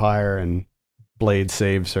vampire, and Blade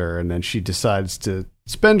saves her, and then she decides to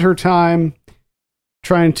spend her time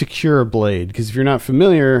trying to cure Blade. Because if you're not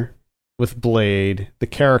familiar with Blade, the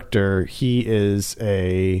character, he's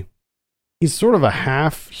sort of a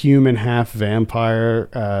half human, half vampire.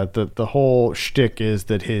 The whole shtick is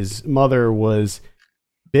that his mother was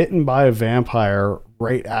bitten by a vampire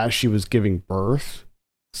right as she was giving birth.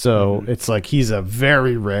 So it's like he's a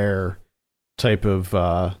very rare type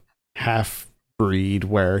of half breed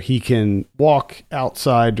where he can walk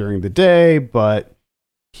outside during the day, but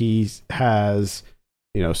he has,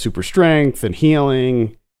 super strength and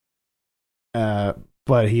healing,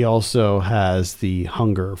 but he also has the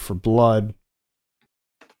hunger for blood.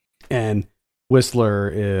 And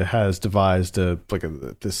Whistler has devised the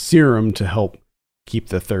serum to help keep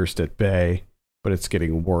the thirst at bay, but it's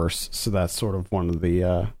getting worse. So that's sort of one of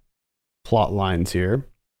the plot lines here.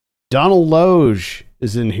 Donald Loge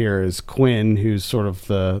is in here as Quinn, who's sort of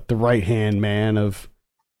the right-hand man of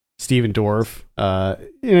Stephen Dorff,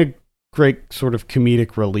 in a great sort of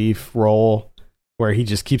comedic relief role where he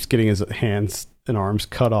just keeps getting his hands and arms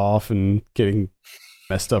cut off and getting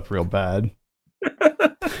messed up real bad.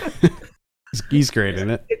 He's great in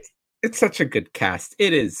it. It's such a good cast.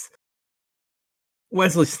 It is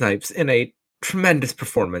Wesley Snipes in a tremendous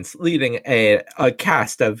performance, leading a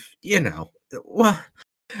cast of,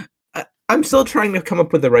 I'm still trying to come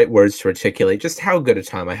up with the right words to articulate just how good a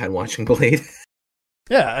time I had watching Blade.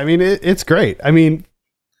 Yeah, I mean, it's great. I mean,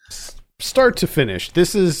 start to finish,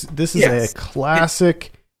 this is a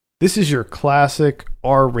classic. This is your classic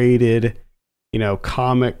R-rated,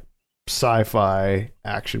 comic sci-fi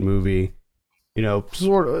action movie.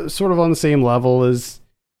 Sort of on the same level as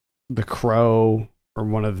The Crow or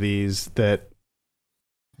one of these.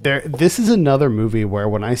 This is another movie where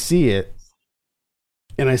when I see it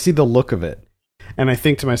and I see the look of it, and I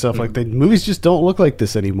think to myself, like, the movies just don't look like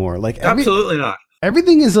this anymore. Like, absolutely not.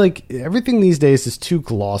 Everything these days is too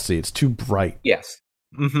glossy. It's too bright. Yes.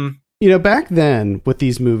 Mm-hmm. Back then with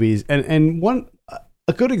these movies, and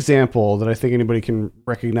a good example that I think anybody can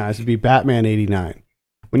recognize would be Batman 89.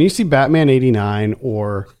 When you see Batman 89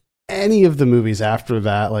 or any of the movies after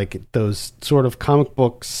that, like those sort of comic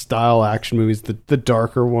book style action movies, the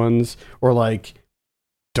darker ones, or like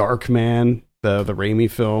Darkman, the Raimi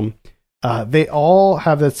film, they all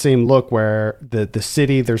have that same look where the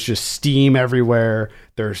city, there's just steam everywhere.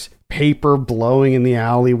 There's paper blowing in the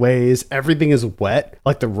alleyways. Everything is wet.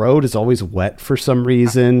 Like the road is always wet for some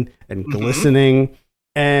reason and glistening.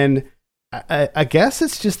 And I guess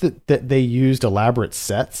it's just that they used elaborate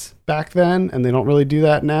sets back then, and they don't really do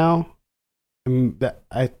that now.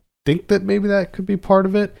 I think that maybe that could be part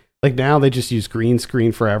of it. Like now they just use green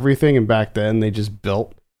screen for everything, and back then they just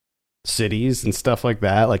built cities and stuff like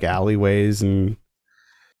that, like alleyways and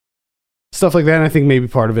stuff like that. And I think maybe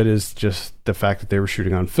part of it is just the fact that they were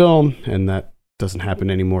shooting on film, and that doesn't happen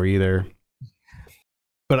anymore either.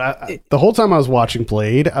 But the whole time I was watching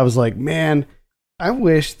Blade, I was like, man, I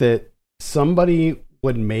wish that somebody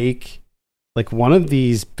would make like one of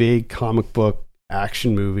these big comic book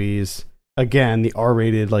action movies, again, the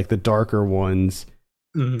R-rated, like the darker ones,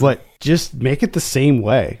 but just make it the same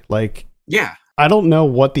way. Like, yeah, I don't know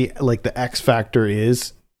what the X factor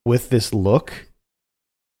is with this look.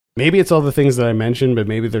 Maybe it's all the things that I mentioned, but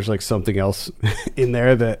maybe there's like something else in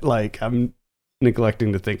there that like I'm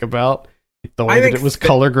neglecting to think about. The way that it was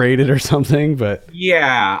color graded or something, but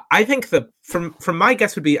yeah, I think from my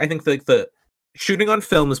guess would be, I think the shooting on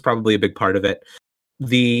film is probably a big part of it.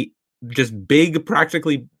 The just big,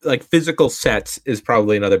 practically like physical sets is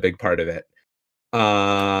probably another big part of it.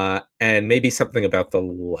 And maybe something about the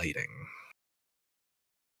lighting.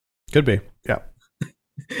 Could be, yeah.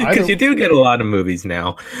 Because you do get a lot of movies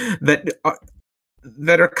now that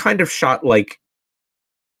are kind of shot like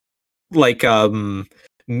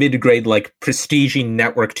mid-grade, like prestige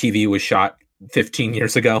network TV was shot 15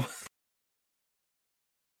 years ago.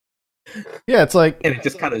 Yeah, it's like, and it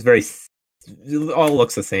just kind of is all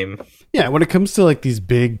looks the same. Yeah, when it comes to like these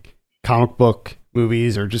big comic book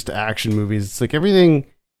movies or just action movies, it's like everything.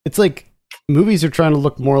 It's like movies are trying to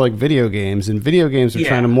look more like video games, and video games are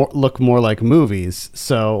trying to look more like movies.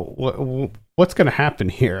 So what's going to happen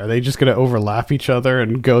here? Are they just going to overlap each other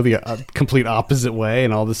and go the complete opposite way,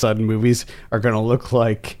 and all of a sudden movies are going to look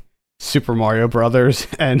like Super Mario Brothers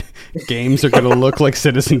and games are going to look like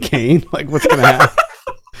Citizen Kane? Like, what's going to happen?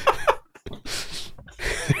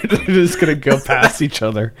 They're just going to go past each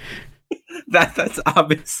other. That's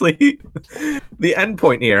obviously the end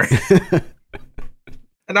point here.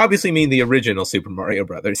 And obviously mean the original Super Mario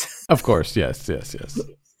Brothers. Of course, yes.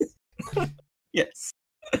 Yes.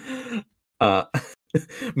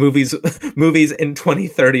 Movies in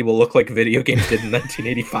 2030 will look like video games did in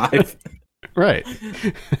 1985. Right.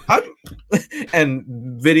 And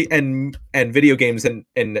video games in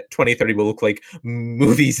 2030 will look like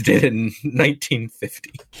movies did in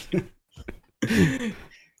 1950.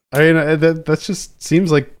 I mean, that just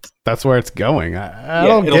seems like that's where it's going. I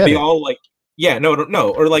don't get it. It'll be all like, no,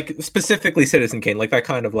 or like specifically Citizen Kane, like that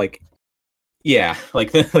kind of like,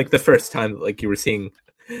 like the first time like you were seeing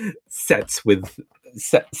sets with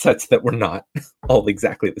sets that were not all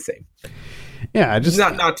exactly the same. Yeah, just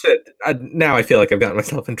not to. Now I feel like I've gotten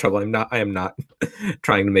myself in trouble. I am not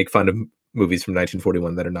trying to make fun of movies from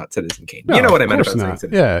 1941 that are not Citizen Kane. No, you know what I meant about saying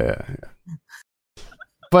Citizen Kane. Yeah.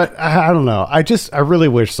 But I don't know. I really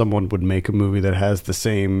wish someone would make a movie that has the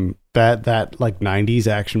same that like 90s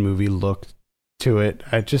action movie look to it.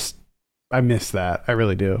 I miss that. I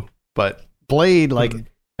really do. But Blade, like,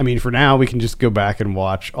 I mean, for now we can just go back and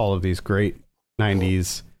watch all of these great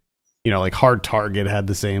 90s. Like Hard Target had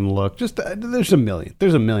the same look. Just there's a million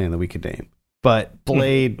that we could name. But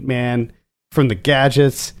Blade, man, from the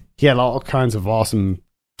gadgets, he had all kinds of awesome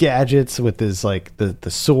gadgets with his like the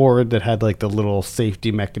sword that had like the little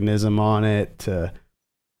safety mechanism on it, to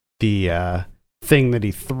the thing that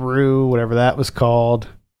he threw, whatever that was called.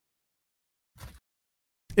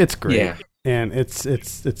 It's great. Yeah. And it's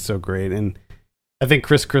so great. And I think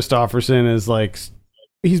Chris Christopherson is like,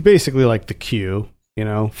 he's basically like the Q,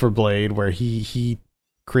 for Blade, where he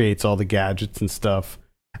creates all the gadgets and stuff.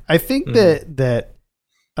 I think that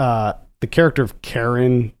the character of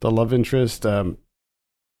Karen, the love interest, I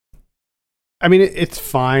mean, it's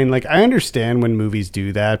fine. Like, I understand when movies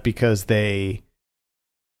do that because it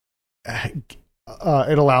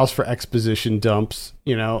allows for exposition dumps,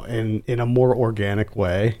 in a more organic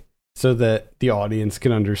way so that the audience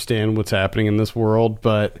can understand what's happening in this world.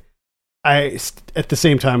 But at the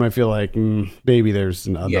same time, I feel like maybe there's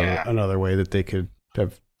another way that they could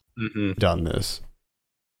have done this.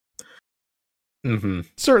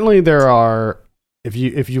 Certainly there are, if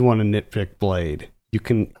you want to nitpick Blade, you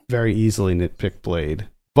can very easily nitpick Blade,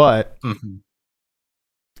 but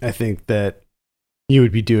I think that you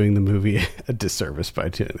would be doing the movie a disservice by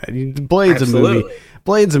doing that. Blade's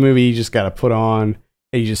a movie you just got to put on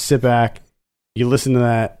and you just sit back, you listen to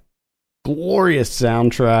that glorious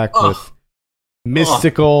soundtrack with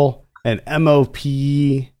Mystical and MOP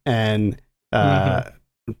and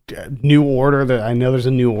New Order. That I know there's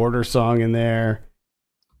a New Order song in there.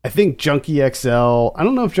 I think Junkie XL. I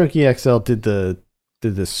don't know if Junkie XL did the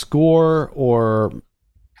score or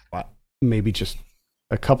maybe just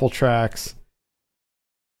a couple tracks.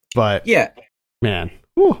 But yeah, man,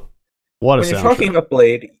 whew, what a soundtrack. When you're talking about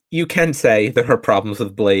Blade, you can say there are problems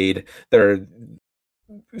with Blade. There are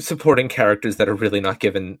supporting characters that are really not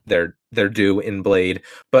given their due in Blade,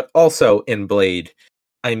 but also in Blade,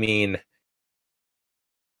 I mean,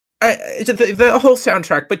 the whole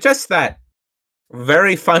soundtrack, but just that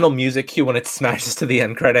very final music cue when it smashes to the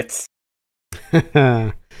end credits.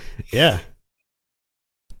 Yeah,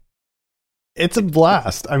 it's a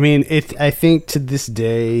blast. I mean, I think to this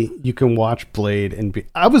day you can watch Blade and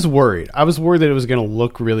I was worried that it was going to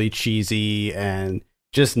look really cheesy and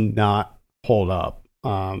just not hold up.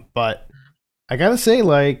 But I gotta say,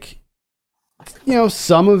 like,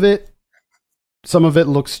 some of it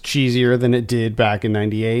looks cheesier than it did back in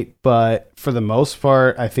 98, but for the most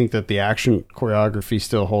part, I think that the action choreography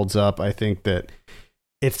still holds up. I think that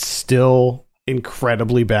it's still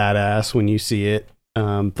incredibly badass when you see it.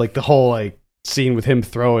 Like the whole like scene with him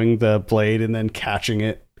throwing the blade and then catching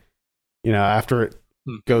it, after it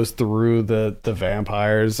goes through the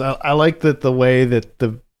vampires. I like that the way that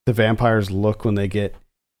the vampires look when they get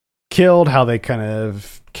killed, how they kind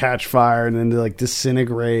of catch fire and then they like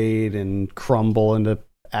disintegrate and crumble into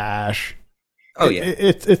ash. Oh yeah,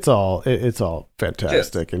 it's all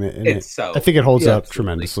fantastic, and I think it holds up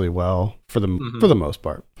tremendously well for the most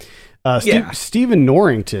part. Stephen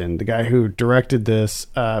Norrington, the guy who directed this,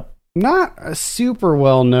 not a super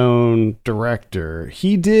well known director.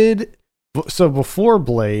 He did before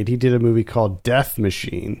Blade, he did a movie called Death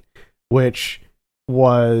Machine, which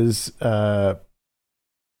was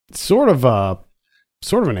sort of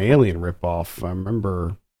an Alien ripoff, if I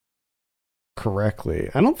remember correctly.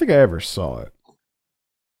 I don't think I ever saw it,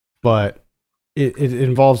 but it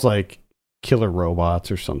involves like killer robots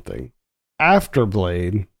or something. After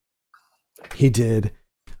Blade, he did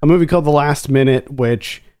a movie called The Last Minute,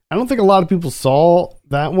 which I don't think a lot of people saw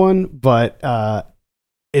that one, but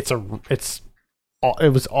it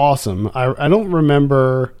was awesome. I don't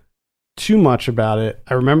remember too much about it.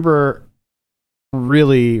 I remember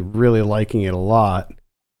really, really liking it a lot.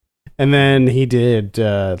 And then he did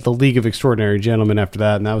The League of Extraordinary Gentlemen after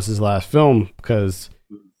that, and that was his last film because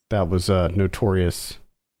that was a notorious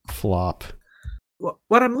flop.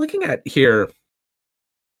 What I'm looking at here,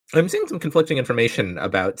 I'm seeing some conflicting information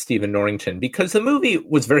about Stephen Norrington because the movie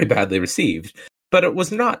was very badly received, but it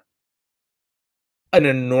was not an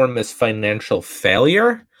enormous financial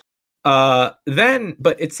failure.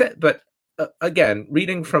 Again,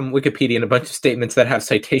 reading from Wikipedia and a bunch of statements that have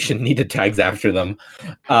citation needed tags after them,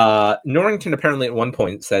 Norrington apparently at one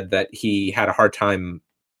point said that he had a hard time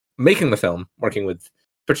making the film, working with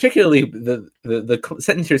particularly the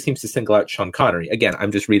sentence here seems to single out Sean Connery. Again,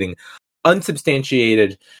 I'm just reading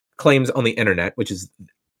unsubstantiated claims on the internet, which is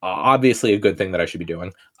obviously a good thing that I should be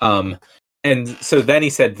doing. And so then he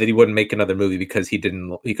said that he wouldn't make another movie because he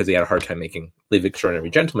had a hard time making League of Extraordinary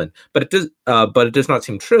Gentlemen. But it does not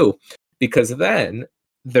seem true, because then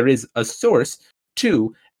there is a source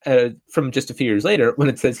from just a few years later when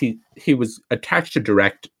it says he was attached to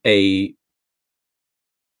direct a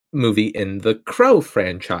movie in the Crow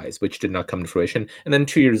franchise, which did not come to fruition. And then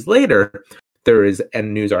 2 years later, there is a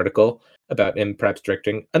news article about him perhaps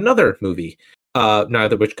directing another movie,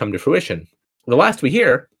 neither of which come to fruition. The last we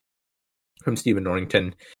hear from Stephen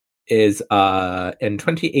Norrington is in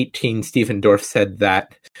 2018, Stephen Dorff said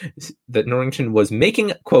that Norrington was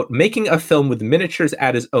making a film with miniatures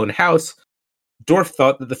at his own house. Dorff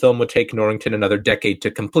thought that the film would take Norrington another decade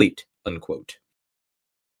to complete, unquote.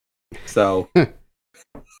 So...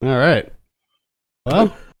 All right.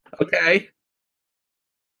 Well... Okay.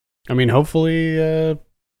 I mean, hopefully...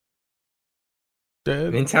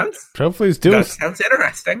 hopefully he's doing... That sounds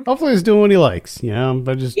interesting. Hopefully he's doing what he likes,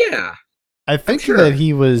 But just... Yeah. I think that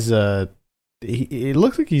he was... it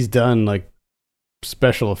looks like he's done, like,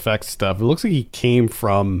 special effects stuff. It looks like he came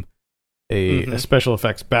from a special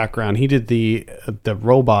effects background. He did the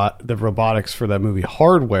robotics for that movie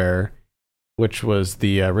Hardware, which was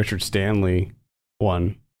the Richard Stanley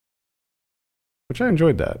one, which I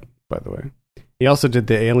enjoyed that, by the way. He also did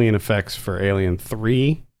the alien effects for Alien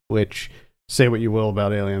 3, which, say what you will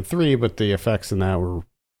about Alien 3, but the effects in that were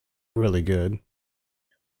really good.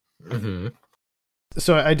 Mm-hmm.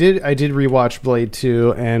 So I did rewatch Blade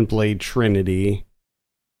 2 and Blade Trinity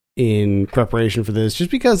in preparation for this,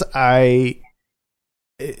 just because I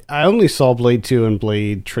only saw Blade 2 and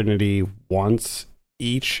Blade Trinity once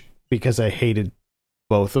each, because I hated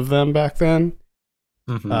both of them back then.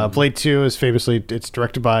 Mm-hmm. Blade 2 is it's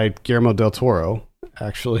directed by Guillermo del Toro,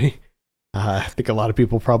 actually. I think a lot of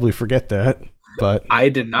people probably forget that, but I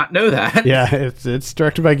did not know that. Yeah, it's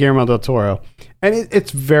directed by Guillermo del Toro, and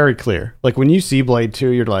it's very clear. Like, when you see Blade 2,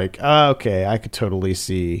 you're like, oh, okay, I could totally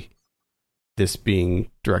see this being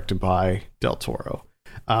directed by del Toro.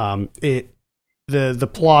 The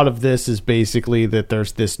plot of this is basically that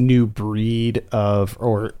there's this new breed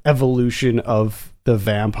or evolution of the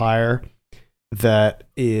vampire that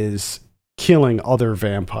is killing other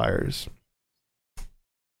vampires.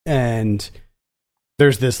 And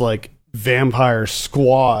there's this, like, vampire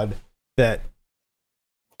squad that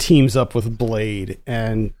teams up with Blade,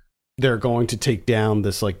 and they're going to take down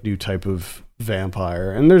this, like, new type of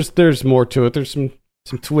vampire. And there's more to it. There's some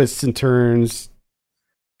twists and turns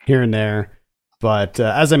here and there. But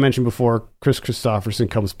as I mentioned before, Chris Christopherson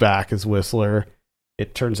comes back as Whistler.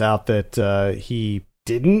 It turns out that he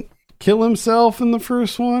didn't kill himself in the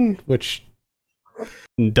first one, which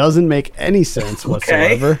doesn't make any sense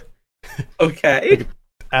whatsoever. Okay. It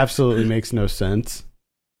absolutely makes no sense.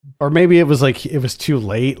 Or maybe it was like it was too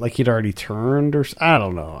late, like he'd already turned, or I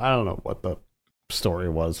don't know. I don't know what the story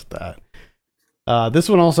was with that. This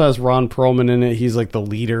one also has Ron Perlman in it. He's like the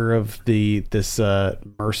leader of this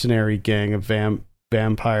mercenary gang of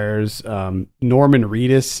vampires. Norman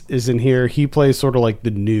Reedus is in here. He plays sort of like the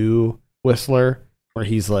new Whistler, where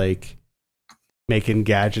he's like making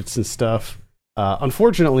gadgets and stuff.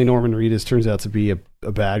 Unfortunately, Norman Reedus turns out to be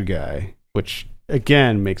a bad guy, which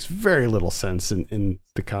again makes very little sense in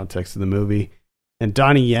the context of the movie. And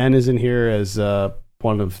Donnie Yen is in here as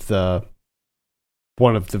one of the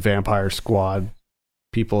vampire squad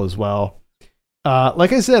people as well.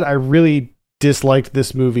 Like I said, I really disliked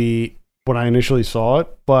this movie when I initially saw it,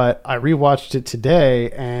 but I rewatched it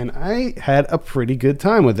today and I had a pretty good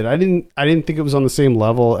time with it. I didn't think it was on the same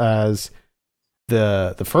level as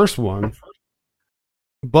the first one,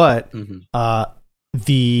 but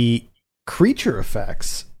the creature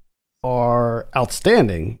effects are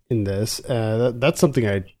outstanding in this. That's something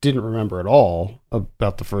I didn't remember at all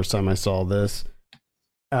about the first time I saw this.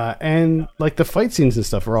 And like the fight scenes and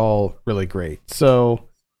stuff are all really great. So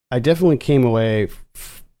I definitely came away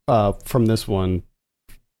from this one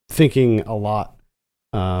thinking a lot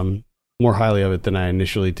more highly of it than I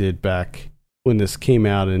initially did back when this came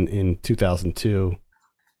out in 2002.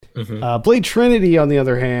 Blade Trinity, on the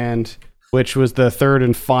other hand, which was the third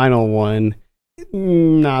and final one,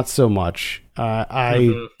 not so much.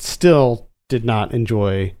 I still did not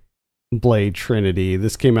enjoy Blade Trinity.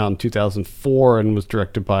 This came out in 2004 and was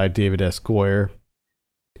directed by David S. Goyer,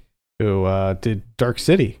 who did Dark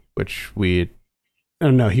City, which he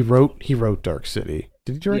wrote Dark City.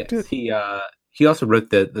 Did he direct it? He also wrote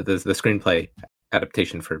the screenplay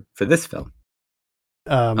adaptation for this film.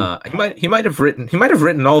 He might have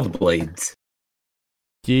written all the Blades.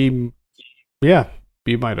 You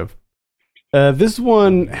might have. This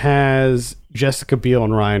one has Jessica Biel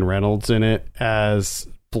and Ryan Reynolds in it as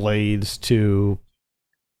Blade's two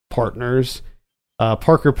partners.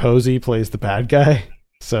 Parker Posey plays the bad guy,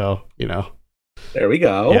 so there we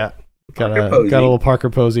go. Yeah, got a little Parker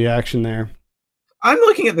Posey action there. I'm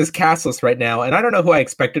looking at this cast list right now, and I don't know who I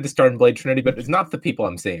expected to star in Blade Trinity, but it's not the people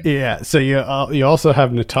I'm seeing. Yeah, so you also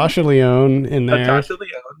have Natasha Lyonne in there. Natasha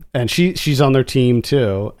Lyonne, and she's on their team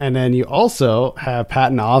too. And then you also have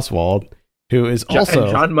Patton Oswalt, who is also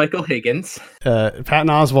and John Michael Higgins. Patton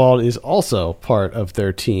Oswalt is also part of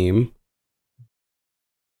their team.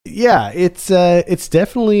 Yeah, it's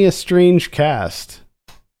definitely a strange cast.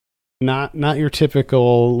 Not your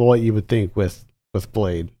typical what you would think with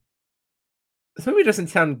Blade. This movie doesn't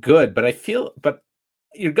sound good, but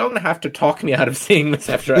you're going to have to talk me out of seeing this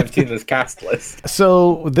after I've seen this cast list.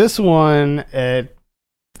 So this one, it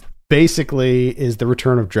basically is the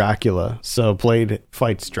return of Dracula. So Blade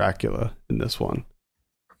fights Dracula in this one.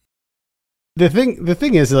 The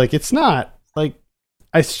thing is, like, it's not like,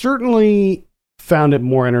 I certainly found it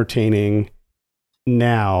more entertaining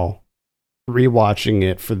now rewatching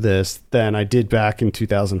it for this than I did back in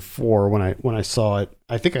 2004 when I saw it.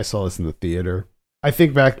 I think I saw this in the theater. I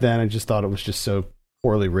think back then I just thought it was just so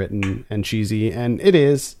poorly written and cheesy, and it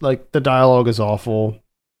is. Like, the dialogue is awful.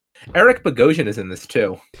 Eric Bogosian is in this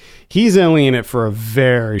too. He's only in it for a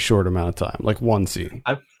very short amount of time, like one scene.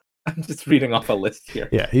 I'm just reading off a list here.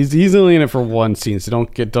 Yeah, he's only in it for one scene, so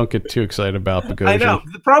don't get too excited about Bogosian. I know.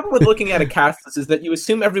 The problem with looking at a cast list is that you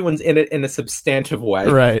assume everyone's in it in a substantive way.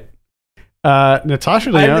 Right.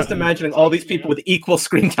 Natasha Lyonne. I'm just imagining all these people with equal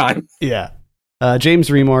screen time. Yeah.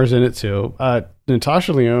 James Remar's in it too.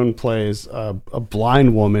 Natasha Lyonne plays a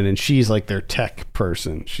blind woman, and she's like their tech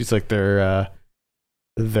person. She's like their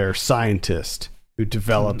scientist who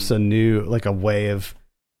develops a new, like, a way of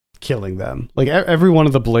killing them. Like, every one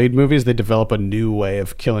of the Blade movies, they develop a new way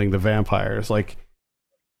of killing the vampires. Like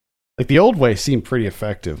the old way seemed pretty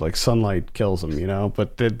effective. Like, sunlight kills them,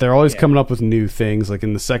 but they're always coming up with new things. Like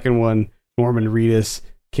in the second one, Norman Reedus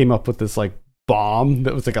came up with this like bomb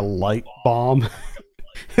that was like a light bomb.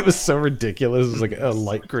 It was so ridiculous. It was like a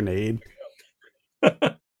light grenade.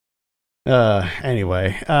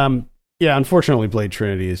 Anyway, yeah, unfortunately Blade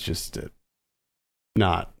Trinity is just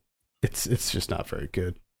not, it's just not very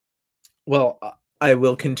good. Well, I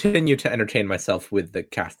will continue to entertain myself with the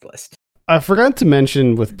cast list. I forgot to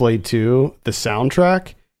mention with Blade 2, the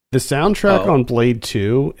soundtrack. The soundtrack on Blade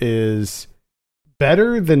 2 is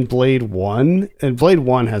better than Blade 1, and Blade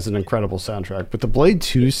 1 has an incredible soundtrack, but the Blade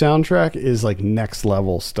 2 soundtrack is like next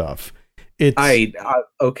level stuff.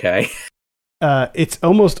 Okay. It's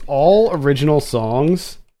almost all original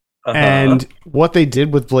songs, and what they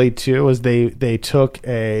did with Blade 2 is they took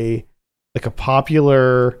a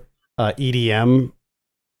popular EDM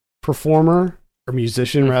performer or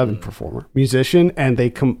musician rather than performer, musician, and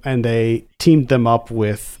they teamed them up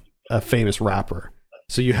with a famous rapper.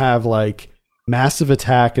 So you have like Massive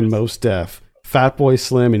Attack and Mos Def, Fatboy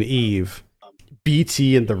Slim and Eve,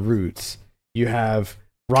 BT and The Roots. You have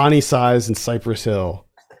Ronnie Size and Cypress Hill,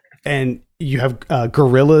 and you have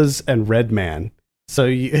Gorillaz and Redman. So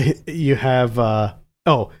you have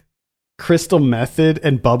Crystal Method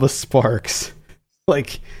and Bubba Sparks.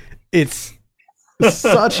 Like, it's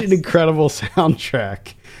such an incredible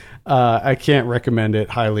soundtrack. I can't recommend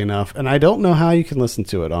it highly enough, and I don't know how you can listen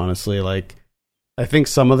to it, honestly. Like, I think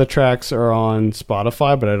some of the tracks are on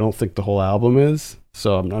Spotify, but I don't think the whole album is.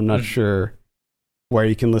 So I'm not sure where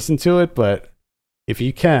you can listen to it, but if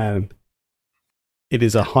you can, it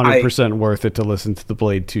is 100% worth it to listen to the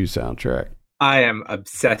Blade 2 soundtrack. I am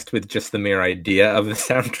obsessed with just the mere idea of the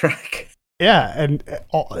soundtrack. Yeah, and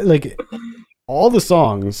all the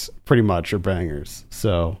songs pretty much are bangers.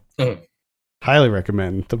 So highly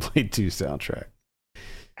recommend the Blade 2 soundtrack.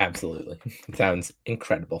 Absolutely. It sounds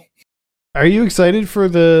incredible. Are you excited for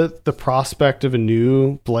the prospect of a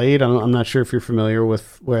new Blade? I'm not sure if you're familiar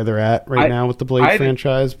with where they're at right now with the Blade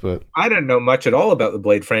franchise, but I didn't know much at all about the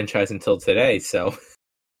Blade franchise until today. So,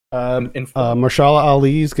 Mahershala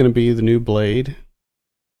Ali is going to be the new Blade.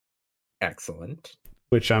 Excellent.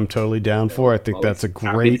 Which I'm totally down for. I think that's a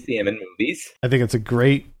great. See him in movies. I think it's a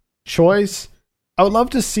great choice. I would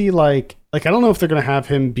love to see like I don't know if they're going to have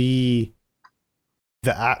him be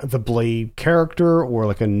the Blade character or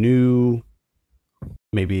like a new,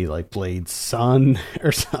 maybe like Blade's son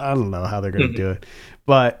or something. I don't know how they're going to do it,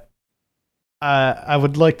 but I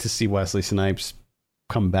would like to see Wesley Snipes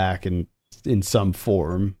come back in some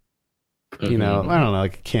form. You know, I don't know,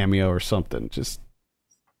 like a cameo or something. Just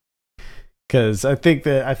because I think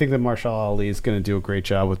that Mahershala Ali is going to do a great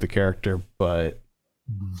job with the character, but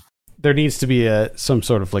there needs to be some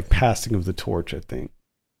sort of like passing of the torch, I think.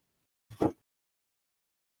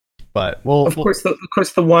 But of course,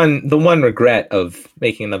 the one regret of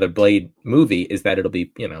making another Blade movie is that it'll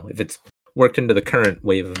be, if it's worked into the current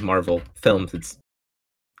wave of Marvel films, it's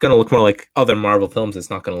going to look more like other Marvel films. It's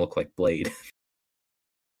not going to look like Blade.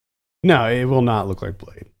 No, it will not look like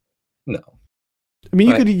Blade. No. I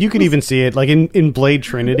mean, you could even see it like in Blade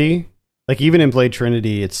Trinity. Like even in Blade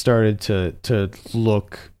Trinity, it started to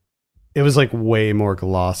look. It was like way more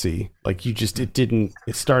glossy. Like it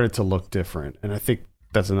started to look different, and I think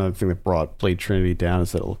that's another thing that brought Blade Trinity down,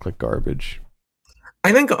 is that it looked like garbage.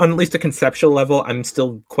 I think on at least a conceptual level, I'm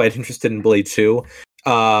still quite interested in Blade 2.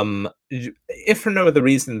 If for no other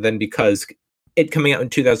reason than because it coming out in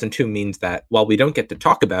 2002 means that while we don't get to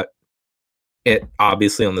talk about it,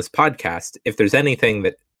 obviously, on this podcast, if there's anything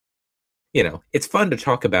that, it's fun to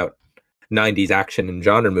talk about 90s action and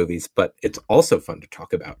genre movies, but it's also fun to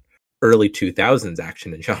talk about early 2000s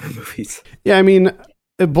action and genre movies. Yeah, I mean,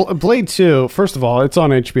 Blade 2, first of all, it's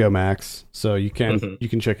on HBO Max, so you can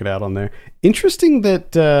check it out on there. Interesting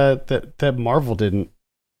that Marvel didn't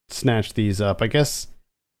snatch these up. I guess,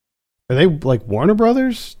 are they like Warner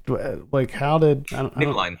Brothers? Like, how did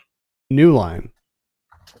New Line?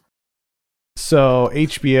 So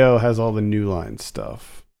HBO has all the New Line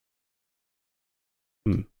stuff.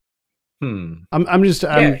 I'm just.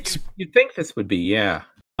 You'd think this would be, yeah.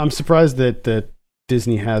 I'm surprised that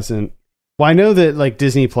Disney hasn't. Well, I know that like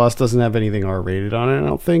Disney Plus doesn't have anything R-rated on it, I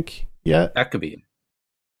don't think, yet. That could be.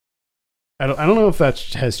 I don't know if that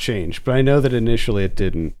has changed, but I know that initially it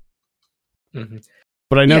didn't. Mm-hmm.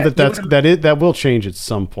 But I know that will change at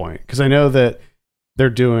some point, because I know that they're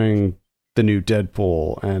doing the new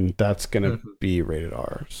Deadpool, and that's going to be rated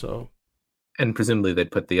R. So, and presumably they'd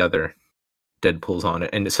put the other Deadpools on it,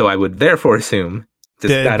 and so I would therefore assume. But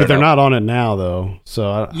they're not on it now, though.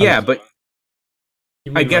 So but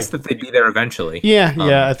I guess that they'd be there eventually. Yeah,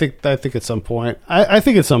 I think at some point. I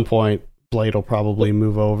think at some point Blade will probably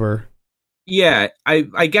move over. Yeah,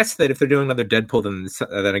 I guess that if they're doing another Deadpool,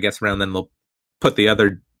 then I guess around then they'll put the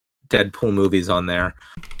other Deadpool movies on there.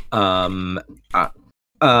 And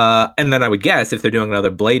then I would guess if they're doing another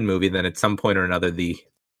Blade movie, then at some point or another the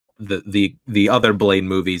other Blade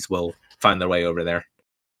movies will find their way over there.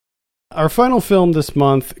 Our final film this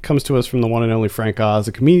month comes to us from the one and only Frank Oz,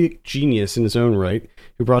 a comedic genius in his own right,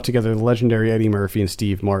 who brought together the legendary Eddie Murphy and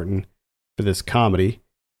Steve Martin for this comedy.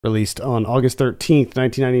 Released on August 13th,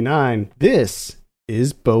 1999, this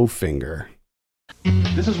is Bowfinger.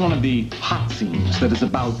 This is one of the hot scenes that is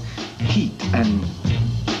about heat and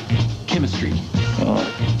chemistry.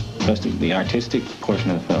 Most of the artistic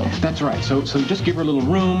portion of the film. That's right. So just give her a little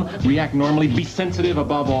room, react normally, be sensitive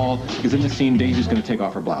above all, because in this scene, Daisy's going to take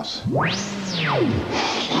off her blouse.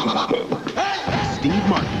 Steve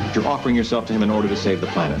Martin, you're offering yourself to him in order to save the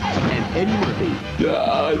planet. And Eddie Murphy.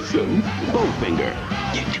 Awesome. Bowfinger.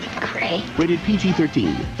 You're doing great. Rated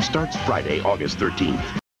PG-13. Starts Friday, August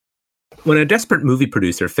 13th. When a desperate movie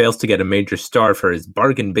producer fails to get a major star for his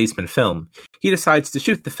bargain basement film, he decides to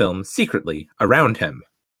shoot the film secretly around him.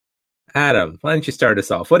 Adam, why don't you start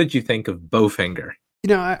us off? What did you think of Bowfinger?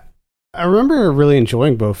 I remember really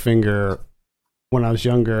enjoying Bowfinger when I was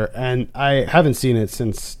younger, and I haven't seen it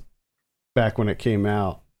since back when it came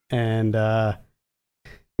out. And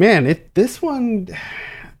this one,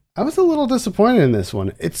 I was a little disappointed in this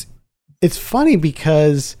one. It's funny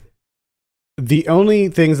because the only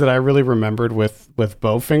things that I really remembered with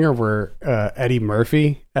Bowfinger were Eddie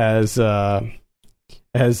Murphy as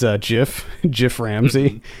Jiff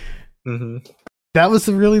Ramsey. Mm-hmm. That was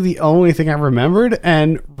really the only thing I remembered,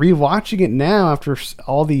 and rewatching it now after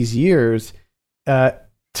all these years, to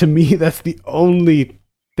me, that's the only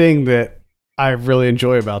thing that I really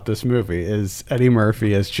enjoy about this movie is Eddie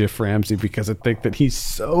Murphy as Jiff Ramsey, because I think that he's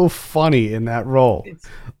so funny in that role.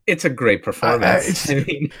 It's a great performance.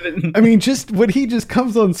 I mean, just when he just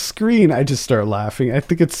comes on screen, I just start laughing. I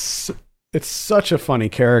think it's such a funny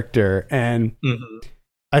character, and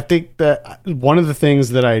I think that one of the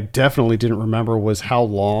things that I definitely didn't remember was how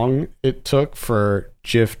long it took for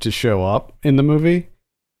Jiff to show up in the movie.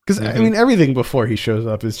 Because, I mean, everything before he shows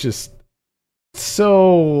up is just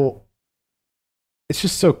so... It's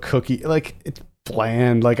just so cookie. Like, it's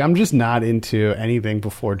bland. Like, I'm just not into anything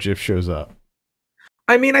before Jiff shows up.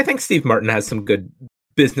 I mean, I think Steve Martin has some good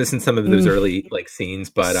business in some of those early, scenes,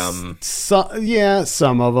 but...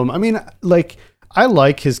 some of them. I mean, I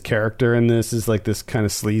like his character in this is this kind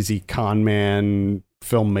of sleazy con man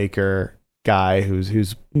filmmaker guy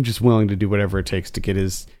who's just willing to do whatever it takes to get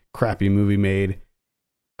his crappy movie made.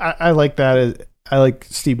 I like that. I like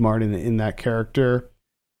Steve Martin in that character.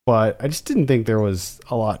 but I just didn't think there was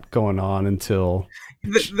a lot going on until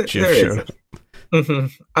Jiff showed up. Mm-hmm.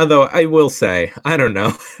 Although I will say, I don't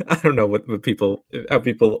know what how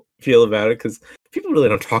people feel about it, because people really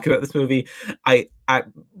don't talk about this movie. I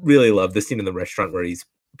really love the scene in the restaurant where he's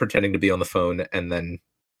pretending to be on the phone, and then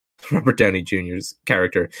Robert Downey Jr.'s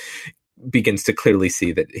character begins to clearly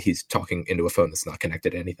see that he's talking into a phone that's not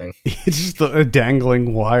connected to anything. It's just a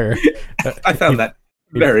dangling wire. I found that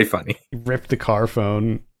very funny. He ripped the car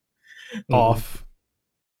phone off.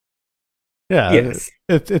 Yeah, yes.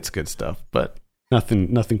 It's good stuff, but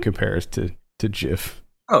nothing compares to Jiff.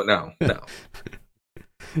 Oh no.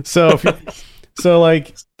 So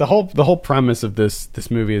like the whole premise of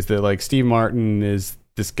this movie is that like Steve Martin is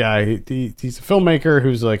this guy. He's a filmmaker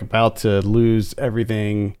who's like about to lose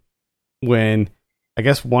everything when I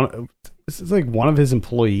guess one of his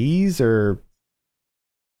employees, or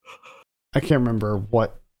I can't remember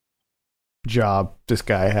what job this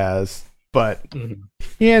guy has, but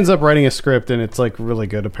he ends up writing a script and it's like really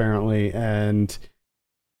good apparently, and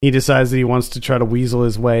he decides that he wants to try to weasel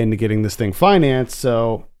his way into getting this thing financed.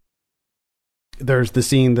 So there's the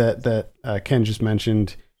scene that Ken just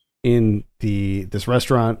mentioned in this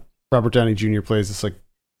restaurant. Robert Downey Jr. plays this like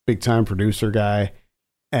big time producer guy,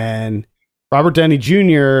 and Robert Downey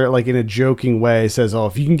Jr. like in a joking way says, "Oh,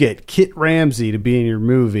 if you can get Kit Ramsey to be in your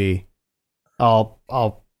movie, I'll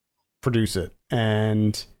produce it."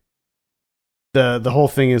 And the whole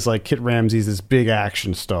thing is like Kit Ramsey's this big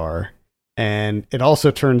action star, and it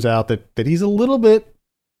also turns out that he's a little bit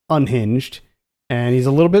unhinged, and he's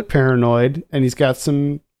a little bit paranoid, and he's got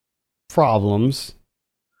some problems,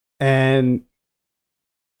 and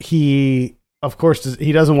he of course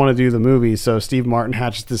he doesn't want to do the movie. So Steve Martin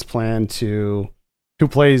hatches this plan who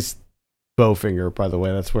plays Bowfinger, by the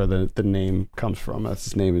way. That's where the name comes from. That's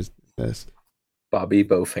his name is this. Bobby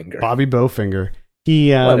Bowfinger. Bobby Bowfinger.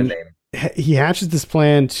 He what a name. He hatches this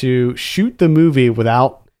plan to shoot the movie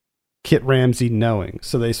without Kit Ramsey knowing.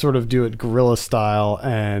 So they sort of do it guerrilla style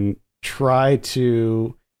and try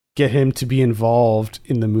to get him to be involved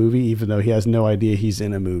in the movie, even though he has no idea he's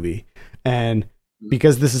in a movie. And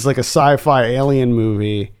because this is like a sci-fi alien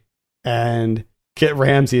movie, and Kit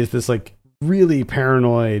Ramsey is this like really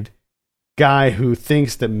paranoid guy who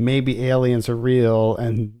thinks that maybe aliens are real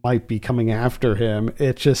and might be coming after him.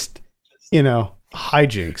 It just,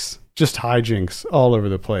 hijinks all over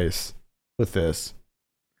the place with this.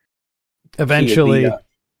 Eventually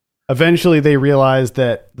they realize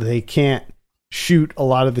that they can't shoot a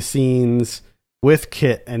lot of the scenes with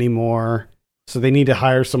Kit anymore, so they need to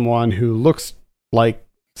hire someone who looks like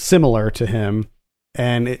similar to him,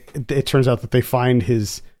 and it turns out that they find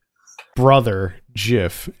his brother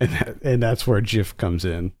Jiff, and that's where Jiff comes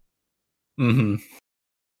in. Mm-hmm.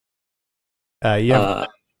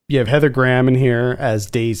 You have Heather Graham in here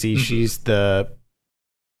as Daisy. Mm-hmm.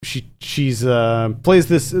 She's plays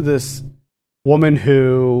this woman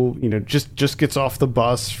who just gets off the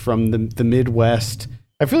bus from the Midwest.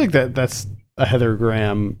 I feel like that's a Heather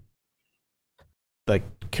Graham like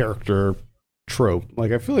character trope.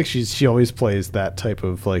 Like I feel like she always plays that type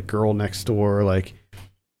of like girl next door like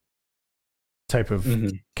type of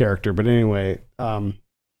character. But anyway,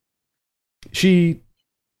 she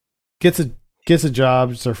gets a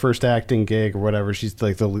job. It's her first acting gig or whatever. She's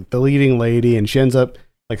like the leading lady, and she ends up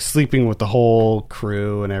like sleeping with the whole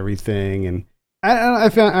crew and everything. And I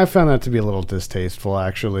found that to be a little distasteful,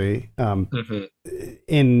 actually,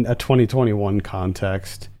 in a 2021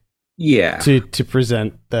 context. Yeah, to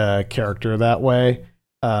present the character that way.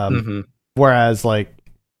 Whereas, like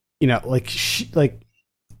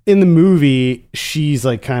in the movie, she's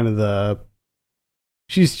like kind of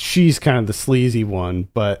she's kind of the sleazy one,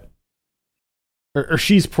 but or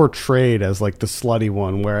she's portrayed as like the slutty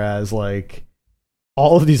one, whereas like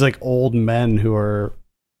all of these like old men who are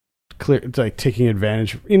like taking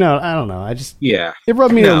advantage. I don't know. It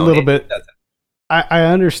rubbed me a little bit. I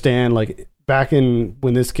understand like back in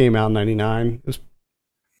when this came out in 99, it was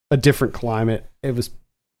a different climate. It was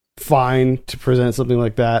fine to present something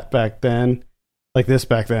like that back then, like this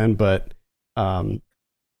back then, but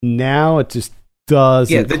now it just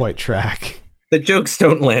doesn't quite track. The jokes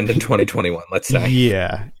don't land in 2021, let's say.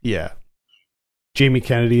 Yeah. Jamie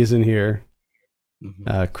Kennedy is in here.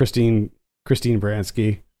 Christine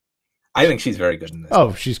Baranski. I think she's very good in this.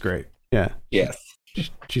 Oh, she's great. Yeah. Yes.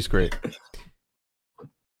 She's great.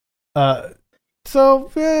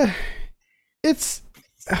 So it's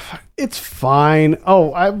fine.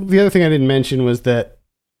 Oh, the other thing I didn't mention was that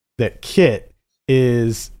Kit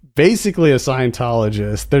is basically a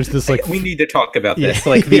Scientologist. There's this like we need to talk about this. Yeah,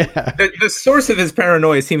 like the source of his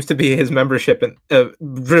paranoia seems to be his membership,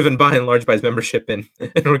 driven by and large by his membership in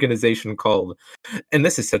an organization called, and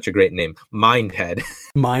this is such a great name, Mindhead.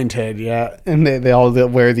 Mindhead, yeah, and they all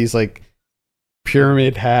wear these like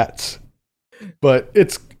pyramid hats, but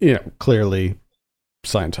it's clearly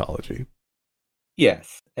Scientology.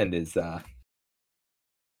 Yes, and is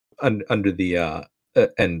under the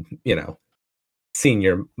and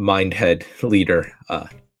senior Mindhead leader,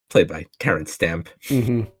 played by Terrence Stamp.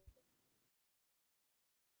 Mm-hmm.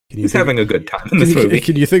 He's having a good time in this movie.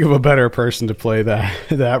 Can you think of a better person to play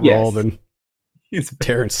that role than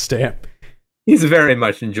Terrence Stamp? He's very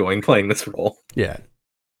much enjoying playing this role. Yeah,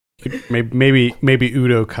 maybe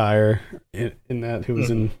Udo Kier in that, who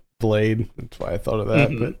was in Blade. That's why I thought of that.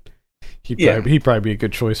 Mm-hmm. But he'd probably be a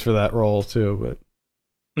good choice for that role too. But.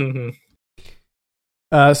 Mm-hmm.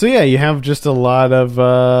 So yeah, you have just a lot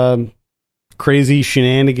of crazy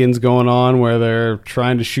shenanigans going on where they're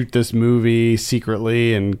trying to shoot this movie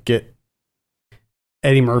secretly and get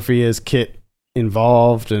Eddie Murphy as Kit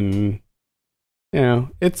involved, and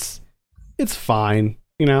it's fine.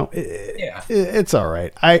 It's all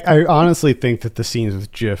right. I honestly think that the scenes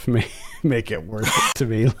with Jiff make it worth it to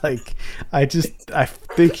me. Like, I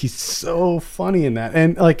think he's so funny in that,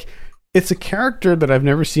 and like, it's a character that I've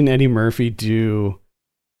never seen Eddie Murphy do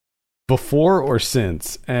before or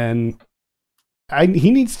since, and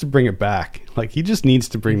he needs to bring it back. Like, he just needs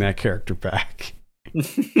to bring that character back.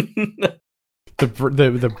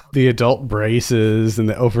 the adult braces and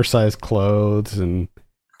the oversized clothes and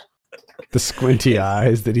the squinty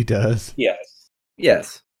eyes that he does.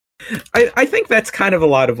 Yes. I think that's kind of a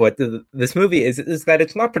lot of what this movie is that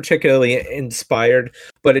it's not particularly inspired,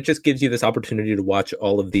 but it just gives you this opportunity to watch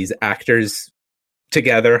all of these actors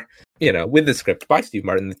together, with the script by Steve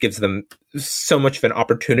Martin, that gives them so much of an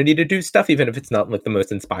opportunity to do stuff, even if it's not like the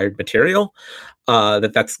most inspired material.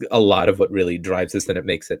 That's a lot of what really drives this, and it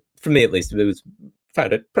makes it, for me at least,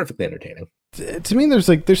 found it perfectly entertaining. To me, there's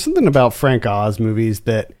something about Frank Oz movies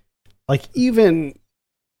that, like, even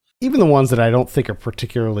the ones that I don't think are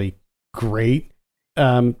particularly great,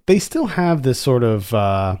 they still have this sort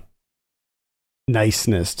of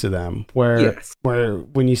niceness to them, where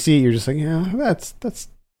when you see it, you're just like, yeah,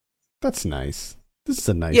 that's nice. This is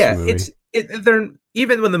a nice movie. They're,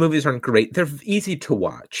 even when the movies aren't great, they're easy to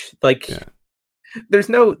watch. Like, there's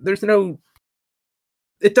no,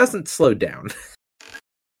 it doesn't slow down.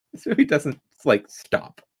 This movie doesn't like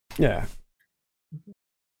stop. Yeah.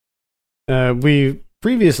 We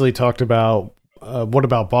previously talked about What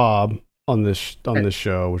About Bob on this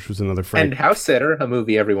show, which was another Frank. And House Sitter, a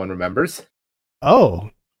movie everyone remembers. Oh,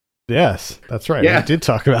 yes, that's right. Yeah. We did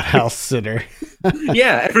talk about House Sitter.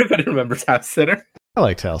 Yeah, everybody remembers House Sitter. I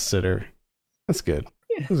liked House Sitter. That's good.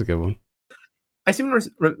 Yeah. That was a good one. I seem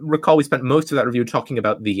to recall we spent most of that review talking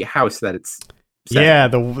about the house that it's set. Yeah,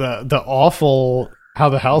 the awful, how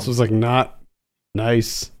the house was like not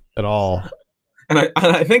nice at all. And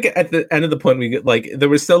I think at the end of the point, we get, like, there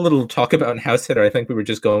was so little talk about House Sitter. I think we were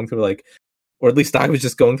just going through, like, or at least I was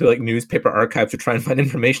just going through, like, newspaper archives to try and find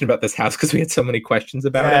information about this house because we had so many questions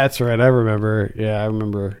about it. That's right. I remember. Yeah, I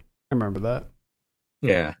remember that.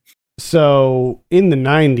 Yeah. So in the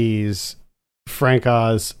 90s, Frank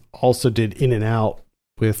Oz also did In and Out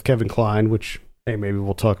with Kevin Kline, which, hey, maybe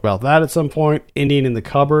we'll talk about that at some point. Indian in the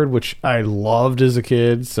Cupboard, which I loved as a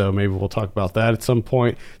kid, so maybe we'll talk about that at some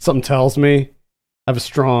point. Something tells me, I have a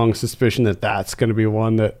strong suspicion that that's going to be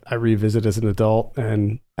one that I revisit as an adult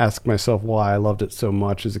and ask myself why I loved it so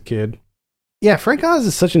much as a kid. Yeah, Frank Oz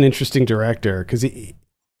is such an interesting director because he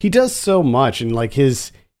does so much, and like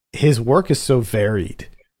his work is so varied.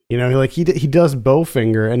 Like he does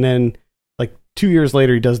Bowfinger, and then like 2 years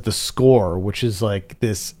later he does The Score, which is like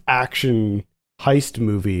this action heist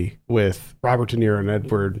movie with Robert De Niro and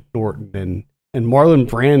Edward Norton and Marlon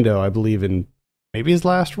Brando, I believe, in maybe his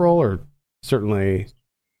last role or certainly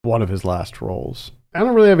one of his last roles. I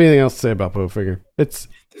don't really have anything else to say about Bowfinger. It's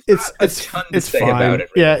fine. About it,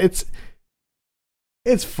 really. Yeah,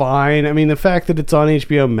 it's fine. I mean, the fact that it's on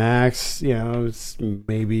HBO Max, it's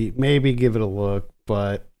maybe give it a look,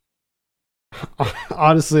 but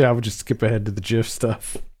honestly, I would just skip ahead to the GIF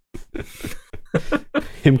stuff.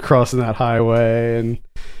 Him crossing that highway and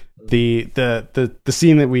the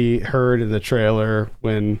scene that we heard in the trailer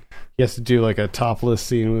when he has to do like a topless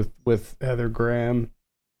scene with Heather Graham,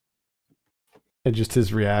 and just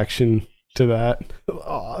his reaction to that.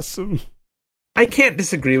 Awesome. I can't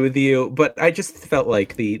disagree with you, but I just felt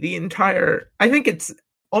like the entire, I think it's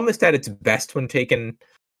almost at its best when taken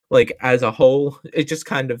like as a whole. It just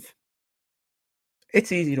kind of,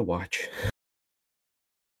 it's easy to watch.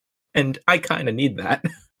 And I kind of need that.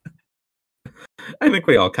 I think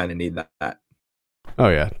we all kind of need that. Oh,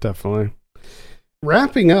 yeah, definitely.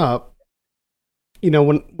 Wrapping up,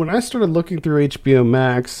 when I started looking through HBO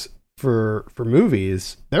Max for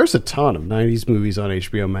movies, there's a ton of 90s movies on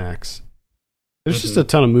HBO Max. There's just a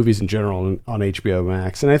ton of movies in general on HBO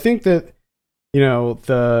Max. And I think that,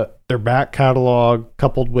 their back catalog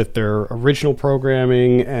coupled with their original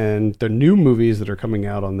programming and the new movies that are coming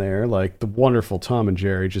out on there, like the wonderful Tom and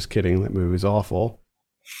Jerry. Just kidding. That movie's awful.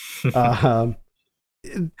 Have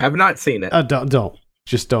not seen it. Don't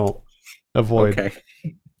avoid. Okay.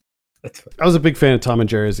 That's fine. I was a big fan of Tom and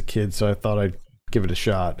Jerry as a kid, so I thought I'd give it a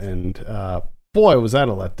shot. And boy, was that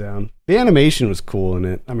a letdown. The animation was cool in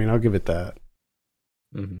it. I mean, I'll give it that.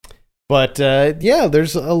 Mm-hmm. But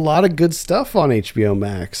there's a lot of good stuff on HBO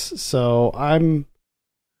Max. So I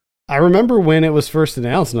remember when it was first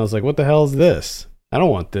announced, and I was like, "What the hell is this? I don't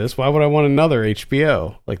want this. Why would I want another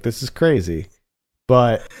HBO? Like, this is crazy."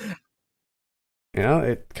 But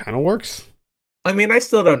it kind of works. I mean, I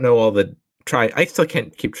still don't know I still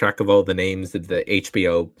can't keep track of all the names of the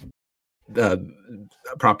HBO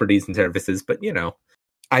properties and services, but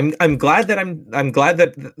I'm glad that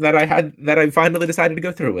I finally decided to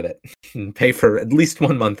go through with it and pay for at least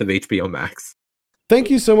 1 month of HBO Max. Thank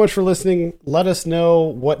you so much for listening. Let us know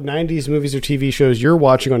what 90s movies or TV shows you're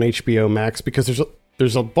watching on HBO Max, because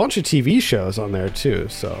there's a bunch of TV shows on there too.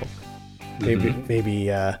 So maybe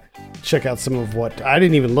check out some of what I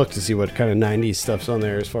didn't even look to see what kind of 90s stuff's on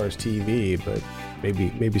there as far as TV, but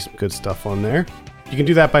maybe some good stuff on there. You can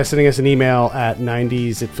do that by sending us an email at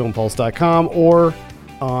 90s@filmpulse.com or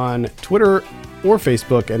on Twitter or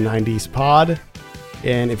Facebook at 90spod.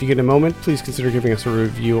 And if you get a moment, please consider giving us a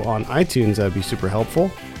review on iTunes. That would be super helpful.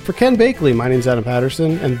 For Ken Bakley, my name's Adam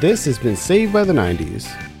Patterson, and this has been Saved by the 90s.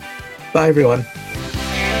 Bye, everyone.